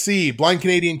 Let's see. Blind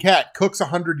Canadian Cat, Cooks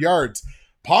 100 yards.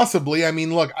 Possibly. I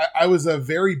mean, look, I was a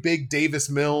very big Davis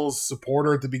Mills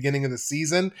supporter at the beginning of the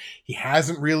season. He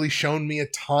hasn't really shown me a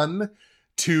ton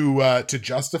to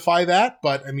justify that,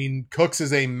 but I mean, Cooks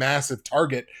is a massive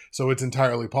target, so it's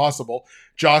entirely possible.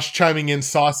 Josh chiming in,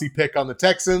 saucy pick on the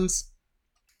Texans.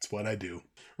 It's what I do.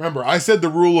 Remember, I said the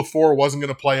rule of 4 wasn't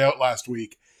going to play out last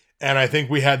week, and I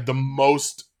think we had the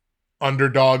most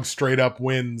underdog straight up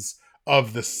wins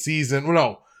of the season. Well,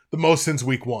 no, the most since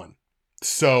week 1.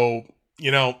 So,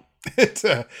 you know,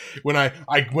 when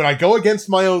I go against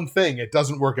my own thing, it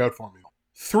doesn't work out for me.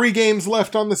 3 games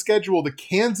left on the schedule. The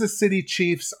Kansas City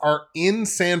Chiefs are in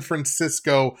San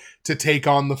Francisco to take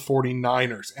on the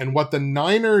 49ers. And what the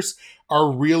Niners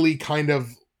are really kind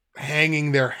of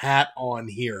hanging their hat on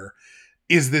here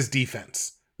is this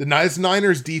defense. The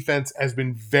Niners defense has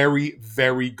been very,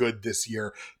 very good this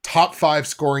year. Top 5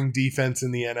 scoring defense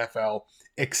in the NFL.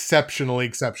 Exceptionally,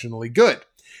 exceptionally good.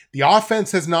 The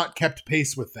offense has not kept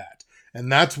pace with that.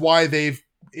 And that's why they've,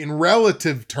 in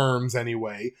relative terms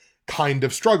anyway, kind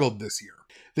of struggled this year.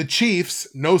 The Chiefs,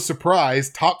 no surprise,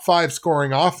 top 5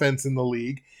 scoring offense in the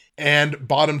league and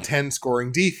bottom 10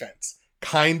 scoring defense.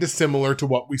 Kind of similar to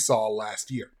what we saw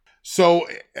last year. So,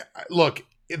 look,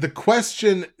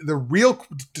 the real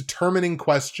determining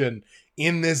question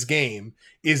in this game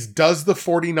is, does the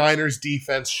 49ers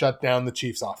defense shut down the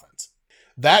Chiefs offense?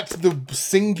 That's the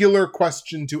singular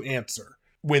question to answer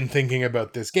when thinking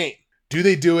about this game. Do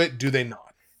they do it? Do they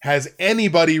not? Has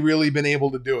anybody really been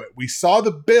able to do it? We saw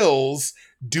the Bills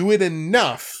do it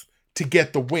enough to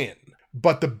get the win,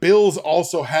 but the Bills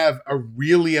also have a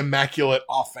really immaculate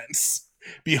offense.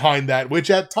 behind that, which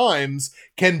at times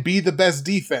can be the best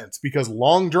defense because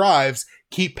long drives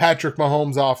keep Patrick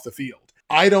Mahomes off the field.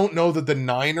 I don't know that the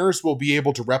Niners will be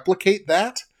able to replicate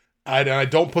that. I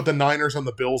don't put the Niners on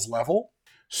the Bills level.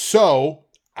 So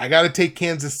I got to take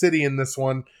Kansas City in this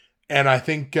one. And I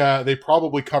think they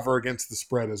probably cover against the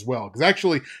spread as well. Because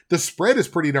actually, the spread is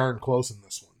pretty darn close in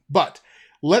this one. But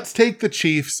let's take the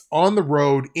Chiefs on the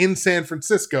road in San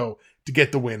Francisco to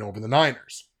get the win over the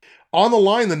Niners. On the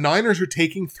line, the Niners are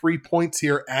taking 3 points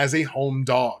here as a home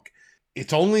dog.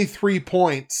 It's only 3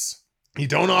 points. You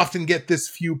don't often get this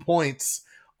few points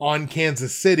on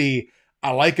Kansas City.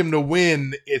 I like them to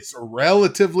win. It's a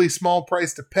relatively small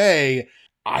price to pay.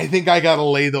 I think I got to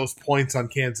lay those points on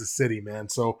Kansas City, man.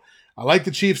 So I like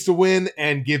the Chiefs to win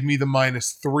and give me the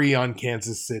 -3 on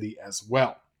Kansas City as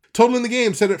well. Total in the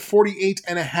game set at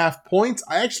 48.5 points.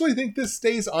 I actually think this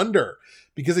stays under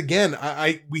because, again,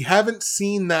 we haven't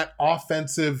seen that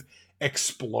offensive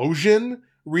explosion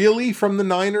really from the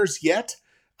Niners yet.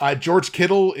 George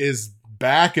Kittle is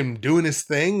back and doing his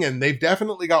thing, and they've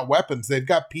definitely got weapons. They've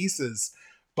got pieces,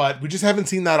 but we just haven't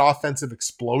seen that offensive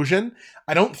explosion.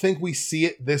 I don't think we see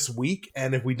it this week,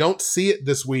 and if we don't see it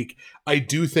this week, I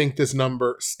do think this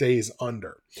number stays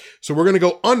under. So we're going to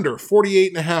go under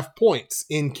 48.5 points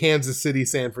in Kansas City,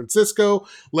 San Francisco.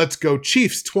 Let's go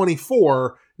Chiefs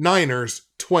 24, Niners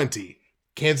 20.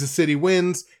 Kansas City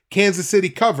wins. Kansas City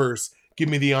covers. Give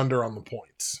me the under on the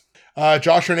points.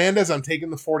 Josh Hernandez, I'm taking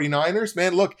the 49ers.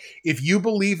 Man, look, if you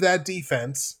believe that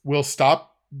defense will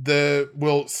stop the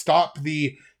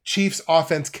Chiefs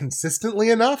offense consistently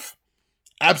enough,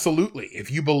 absolutely. If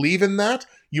you believe in that,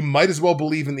 you might as well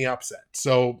believe in the upset.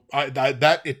 So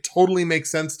that it totally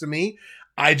makes sense to me.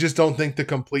 I just don't think the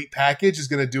complete package is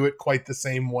going to do it quite the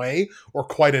same way or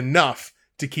quite enough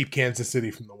to keep Kansas City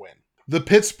from the win. The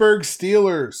Pittsburgh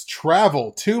Steelers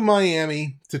travel to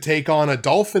Miami to take on a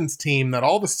Dolphins team that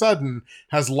all of a sudden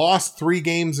has lost 3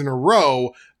 games in a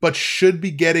row, but should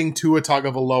be getting Tua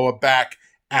Tagovailoa back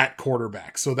at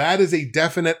quarterback. So that is a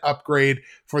definite upgrade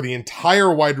for the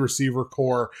entire wide receiver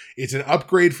core. It's an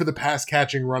upgrade for the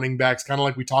pass-catching running backs, kind of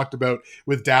like we talked about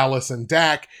with Dallas and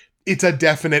Dak. It's a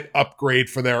definite upgrade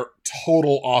for their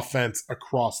total offense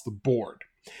across the board.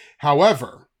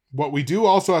 However, what we do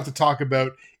also have to talk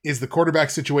about is the quarterback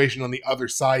situation on the other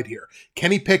side here.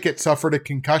 Kenny Pickett suffered a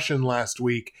concussion last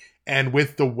week, and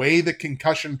with the way the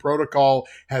concussion protocol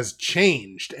has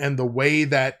changed and the way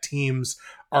that teams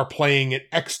are playing it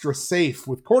extra safe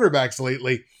with quarterbacks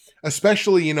lately,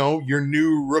 especially, your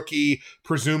new rookie,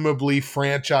 presumably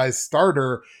franchise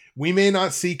starter, we may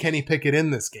not see Kenny Pickett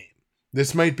in this game.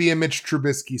 This might be a Mitch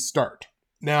Trubisky start.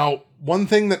 Now, one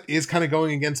thing that is kind of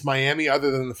going against Miami, other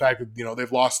than the fact that,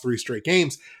 they've lost 3 straight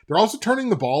games, they're also turning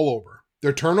the ball over.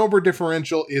 Their turnover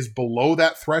differential is below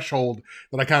that threshold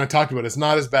that I kind of talked about. It's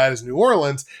not as bad as New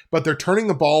Orleans, but they're turning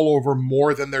the ball over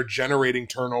more than they're generating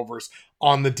turnovers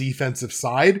on the defensive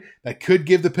side. That could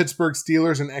give the Pittsburgh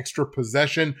Steelers an extra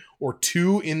possession or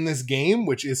 2 in this game,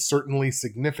 which is certainly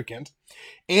significant.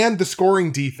 And the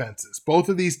scoring defenses. Both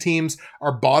of these teams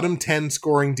are bottom 10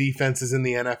 scoring defenses in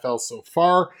the NFL so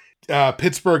far.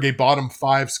 Pittsburgh, a bottom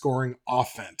 5 scoring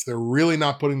offense. They're really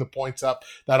not putting the points up.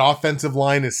 That offensive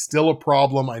line is still a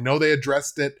problem. I know they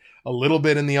addressed it a little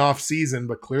bit in the offseason,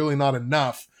 but clearly not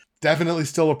enough. Definitely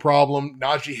still a problem.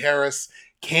 Najee Harris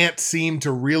can't seem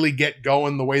to really get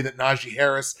going the way that Najee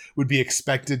Harris would be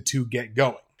expected to get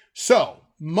going. So,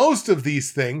 most of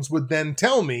these things would then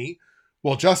tell me,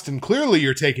 well, Justin, clearly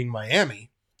you're taking Miami.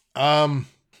 I'm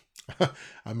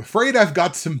afraid I've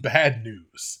got some bad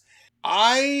news.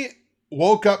 I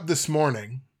woke up this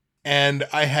morning and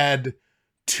I had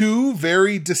 2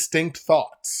 very distinct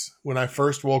thoughts when I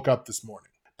first woke up this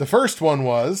morning. The first one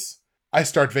was, I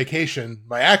start vacation,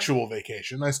 my actual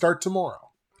vacation, I start tomorrow,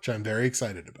 which I'm very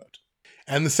excited about.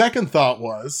 And the second thought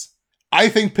was, I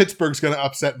think Pittsburgh's going to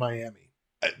upset Miami.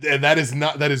 And that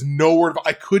is nowhere,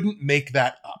 I couldn't make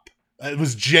that up. It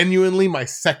was genuinely my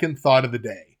second thought of the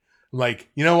day. Like,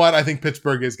 you know what? I think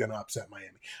Pittsburgh is going to upset Miami.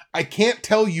 I can't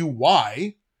tell you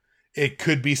why. It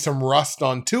could be some rust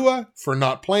on Tua for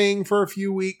not playing for a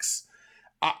few weeks.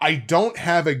 I don't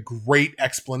have a great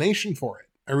explanation for it.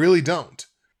 I really don't.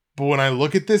 But when I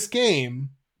look at this game,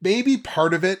 maybe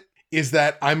part of it is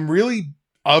that I'm really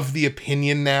of the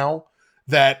opinion now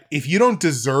that if you don't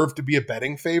deserve to be a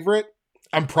betting favorite,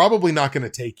 I'm probably not going to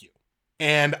take you.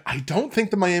 And I don't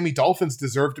think the Miami Dolphins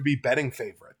deserve to be betting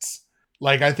favorites.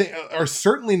 Like, I think, are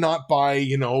certainly not by,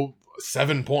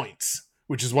 7 points,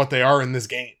 which is what they are in this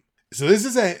game. So this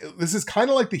is kind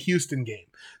of like the Houston game.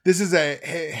 This is a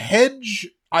hedge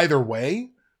either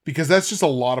way, because that's just a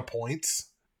lot of points.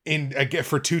 again,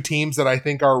 for two teams that I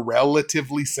think are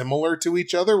relatively similar to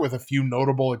each other with a few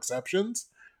notable exceptions.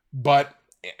 But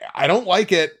I don't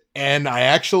like it, and I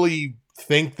actually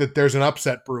think that there's an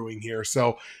upset brewing here.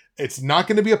 So it's not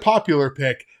going to be a popular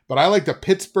pick, but I like the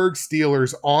Pittsburgh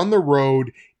Steelers on the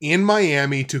road in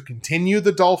Miami to continue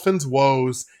the Dolphins'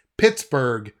 woes.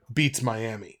 Pittsburgh beats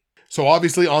Miami. So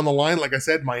obviously on the line, like I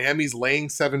said, Miami's laying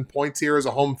 7 points here as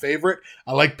a home favorite.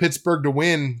 I like Pittsburgh to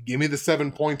win. Give me the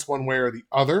 7 points one way or the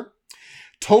other.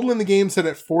 Total in the game set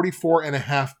at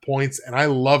 44.5 points, and I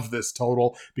love this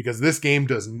total because this game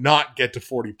does not get to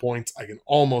 40 points. I can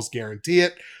almost guarantee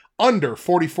it. Under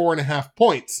 44.5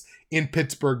 points in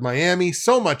Pittsburgh, Miami,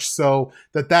 so much so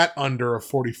that under of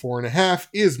 44.5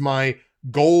 is my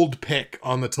gold pick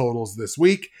on the totals this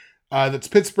week. That's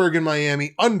Pittsburgh and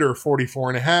Miami under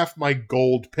 44.5, my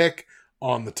gold pick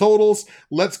on the totals.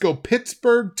 Let's go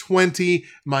Pittsburgh 20,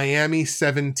 Miami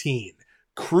 17.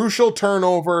 Crucial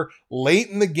turnover late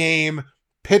in the game.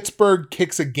 Pittsburgh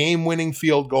kicks a game-winning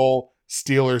field goal.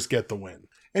 Steelers get the win.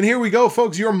 And here we go,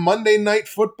 folks, your Monday Night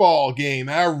Football game.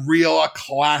 A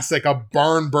classic, a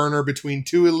barn burner between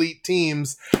two elite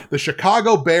teams, the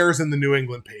Chicago Bears and the New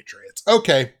England Patriots.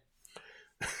 Okay.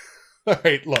 All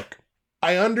right, look.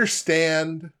 I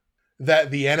understand that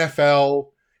the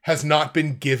NFL has not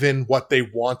been given what they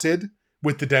wanted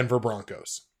with the Denver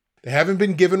Broncos. They haven't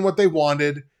been given what they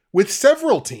wanted with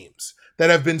several teams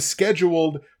that have been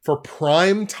scheduled for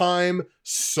prime time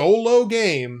solo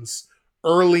games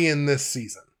early in this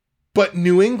season. But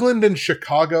New England and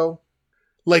Chicago,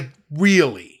 like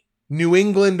really, New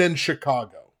England and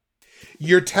Chicago,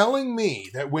 you're telling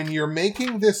me that when you're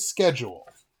making this schedule,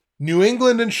 New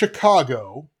England and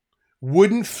Chicago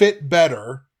wouldn't fit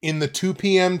better in the 2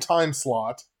 p.m. time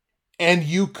slot, and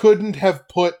you couldn't have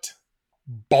put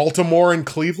Baltimore and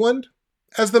Cleveland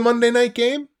as the Monday night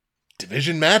game?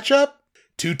 Division matchup?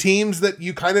 Two teams that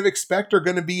you kind of expect are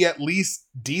going to be at least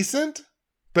decent?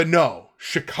 But no,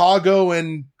 Chicago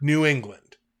and New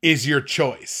England is your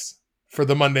choice for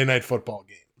the Monday Night Football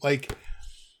game. Like,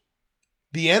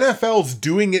 the NFL's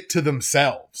doing it to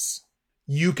themselves.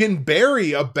 You can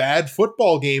bury a bad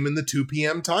football game in the 2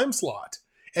 p.m. time slot,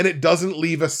 and it doesn't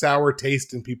leave a sour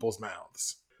taste in people's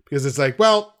mouths. Because it's like,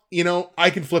 well, I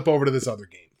can flip over to this other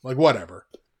game. Like, whatever.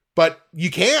 But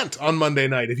you can't on Monday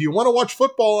night. If you want to watch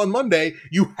football on Monday,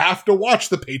 you have to watch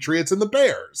the Patriots and the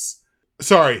Bears.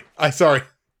 Sorry,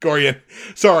 Gorian.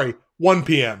 Sorry, 1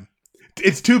 p.m.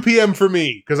 It's 2 p.m. for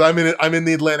me because I'm in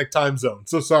the Atlantic time zone.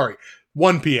 So sorry,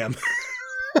 1 p.m.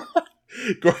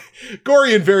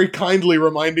 Gorian very kindly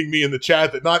reminding me in the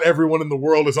chat that not everyone in the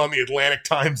world is on the Atlantic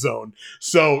time zone.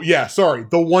 So yeah, sorry,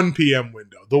 the 1 p.m.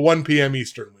 window, the 1 p.m.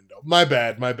 Eastern window. My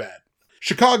bad.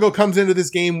 Chicago comes into this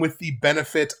game with the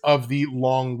benefit of the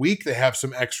long week. They have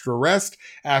some extra rest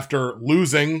after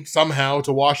losing somehow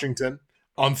to Washington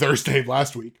on Thursday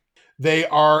last week. They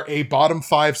are a bottom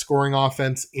 5 scoring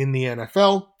offense in the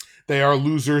NFL. They are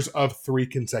losers of 3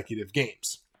 consecutive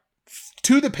games.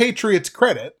 To the Patriots'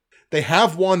 credit, they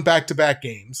have won back-to-back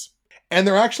games, and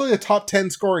they're actually a top 10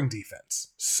 scoring defense.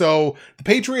 So the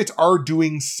Patriots are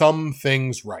doing some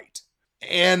things right.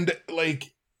 And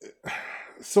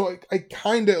so I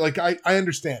kind of I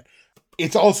understand.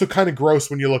 It's also kind of gross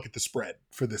when you look at the spread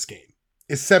for this game.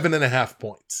 It's 7.5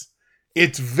 points.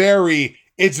 It's very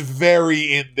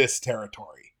in this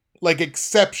territory, like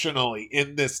exceptionally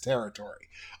in this territory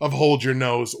of hold your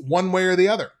nose one way or the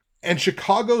other. And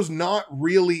Chicago's not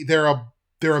really, they're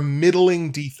a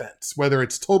middling defense, whether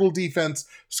it's total defense,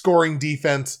 scoring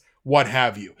defense, what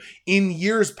have you. In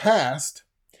years past,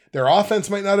 their offense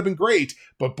might not have been great,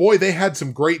 but boy, they had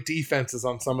some great defenses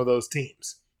on some of those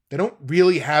teams. They don't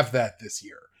really have that this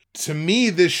year. To me,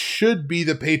 this should be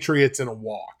the Patriots in a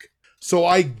walk. So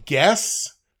I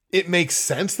guess it makes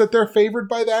sense that they're favored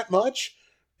by that much,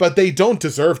 but they don't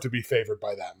deserve to be favored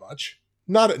by that much.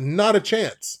 Not a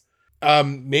chance.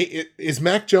 Is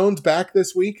Mac Jones back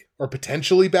this week, or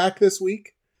potentially back this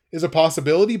week? Is a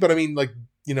possibility, but I mean,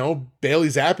 Bailey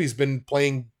Zappe's been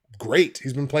playing great.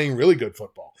 He's been playing really good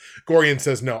football. Gorian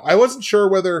says no. I wasn't sure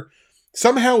whether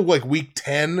somehow week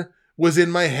 10 was in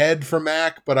my head for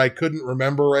Mac, but I couldn't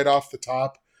remember right off the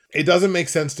top. It doesn't make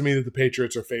sense to me that the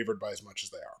Patriots are favored by as much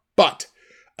as they are. But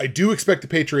I do expect the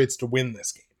Patriots to win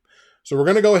this game. So we're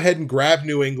going to go ahead and grab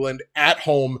New England at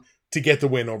home to get the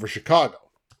win over Chicago.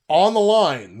 On the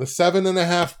line, the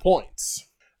 7.5 points.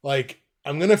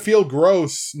 I'm going to feel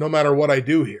gross no matter what I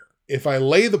do here. If I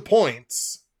lay the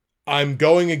points, I'm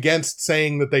going against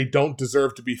saying that they don't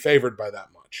deserve to be favored by that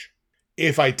much.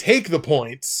 If I take the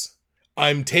points,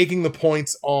 I'm taking the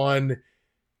points on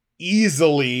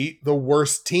easily the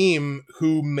worst team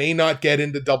who may not get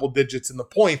into double digits in the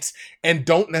points and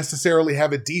don't necessarily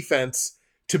have a defense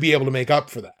to be able to make up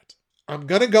for that. I'm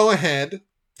going to go ahead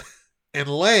and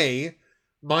lay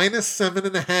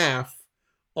 -7.5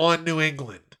 on New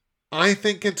England. I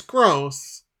think it's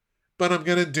gross, but I'm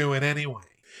going to do it anyway.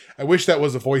 I wish that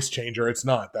was a voice changer. It's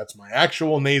not. That's my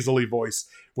actual nasally voice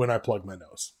when I plug my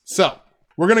nose. So,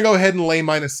 we're going to go ahead and lay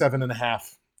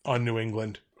 -7.5 on New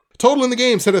England. Total in the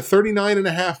game set at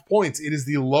 39.5 points. It is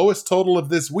the lowest total of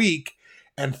this week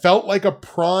and felt like a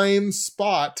prime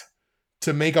spot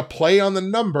to make a play on the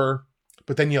number,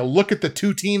 but then you look at the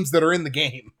two teams that are in the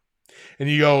game and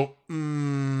you go,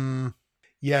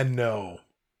 yeah, no.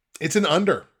 It's an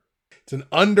under. It's an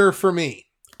under for me.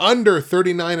 Under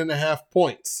 39.5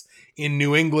 points in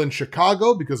New England,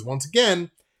 Chicago, because once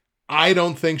again, I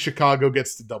don't think Chicago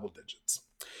gets to double digits.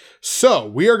 So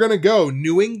we are going to go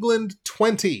New England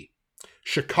 20,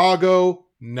 Chicago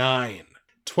 9.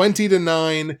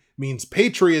 20-9 means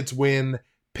Patriots win,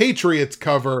 Patriots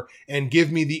cover, and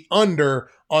give me the under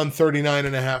on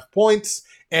 39.5 points,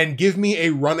 and give me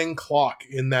a running clock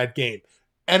in that game.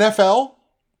 NFL,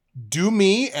 do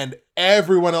me and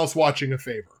everyone else watching a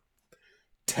favor.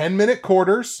 10-minute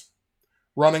quarters,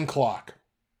 running clock.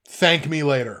 Thank me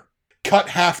later. Cut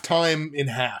halftime in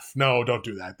half. No, don't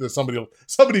do that.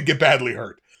 Somebody get badly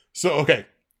hurt. So, okay,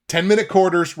 10-minute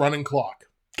quarters, running clock.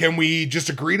 Can we just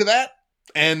agree to that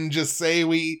and just say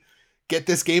we get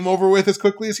this game over with as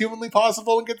quickly as humanly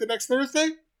possible and get the next Thursday?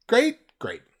 Great.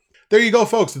 There you go,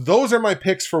 folks. Those are my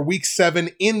picks for Week 7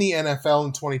 in the NFL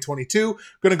in 2022. I'm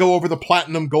going to go over the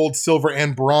platinum, gold, silver,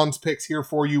 and bronze picks here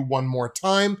for you one more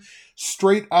time.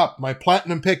 Straight up, my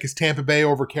platinum pick is Tampa Bay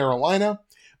over Carolina.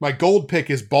 My gold pick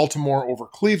is Baltimore over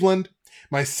Cleveland.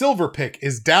 My silver pick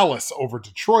is Dallas over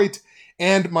Detroit.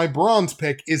 And my bronze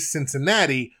pick is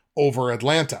Cincinnati over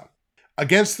Atlanta.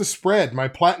 Against the spread, my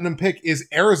platinum pick is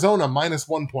Arizona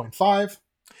 -1.5.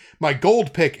 My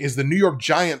gold pick is the New York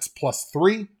Giants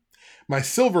 +3. My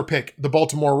silver pick, the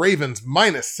Baltimore Ravens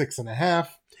 -6.5.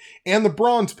 And the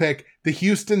bronze pick, the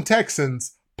Houston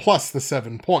Texans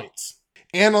 +7 points.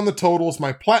 And on the totals,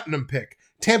 my platinum pick,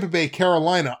 Tampa Bay,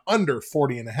 Carolina under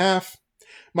 40.5.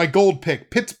 My gold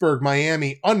pick, Pittsburgh,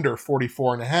 Miami under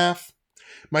 44.5.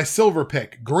 My silver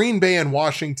pick, Green Bay and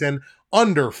Washington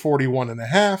under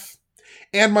 41.5.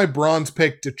 And my bronze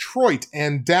pick, Detroit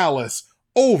and Dallas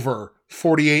over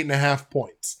 48.5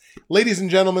 points. Ladies and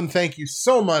gentlemen, thank you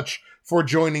so much for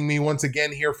joining me once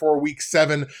again here for Week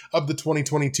 7 of the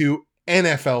 2022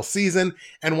 NFL season.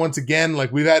 And once again,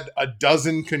 like we've had a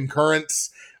dozen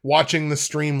concurrents watching the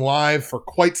stream live for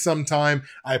quite some time.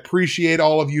 I appreciate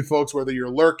all of you folks, whether you're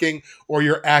lurking or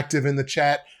you're active in the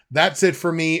chat. That's it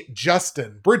for me,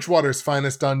 Justin, Bridgewater's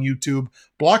Finest on YouTube,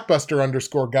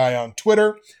 Blockbuster_guy on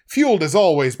Twitter, fueled as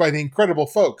always by the incredible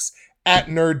folks at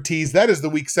Nerd Tees. That is the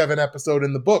Week 7 episode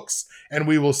in the books, and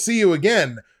we will see you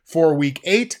again for Week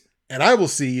 8, and I will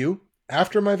see you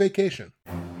after my vacation.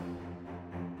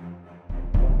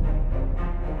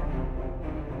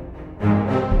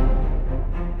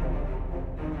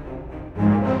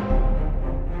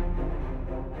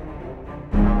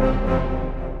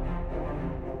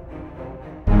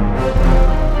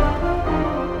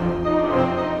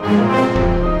 Thank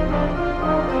you.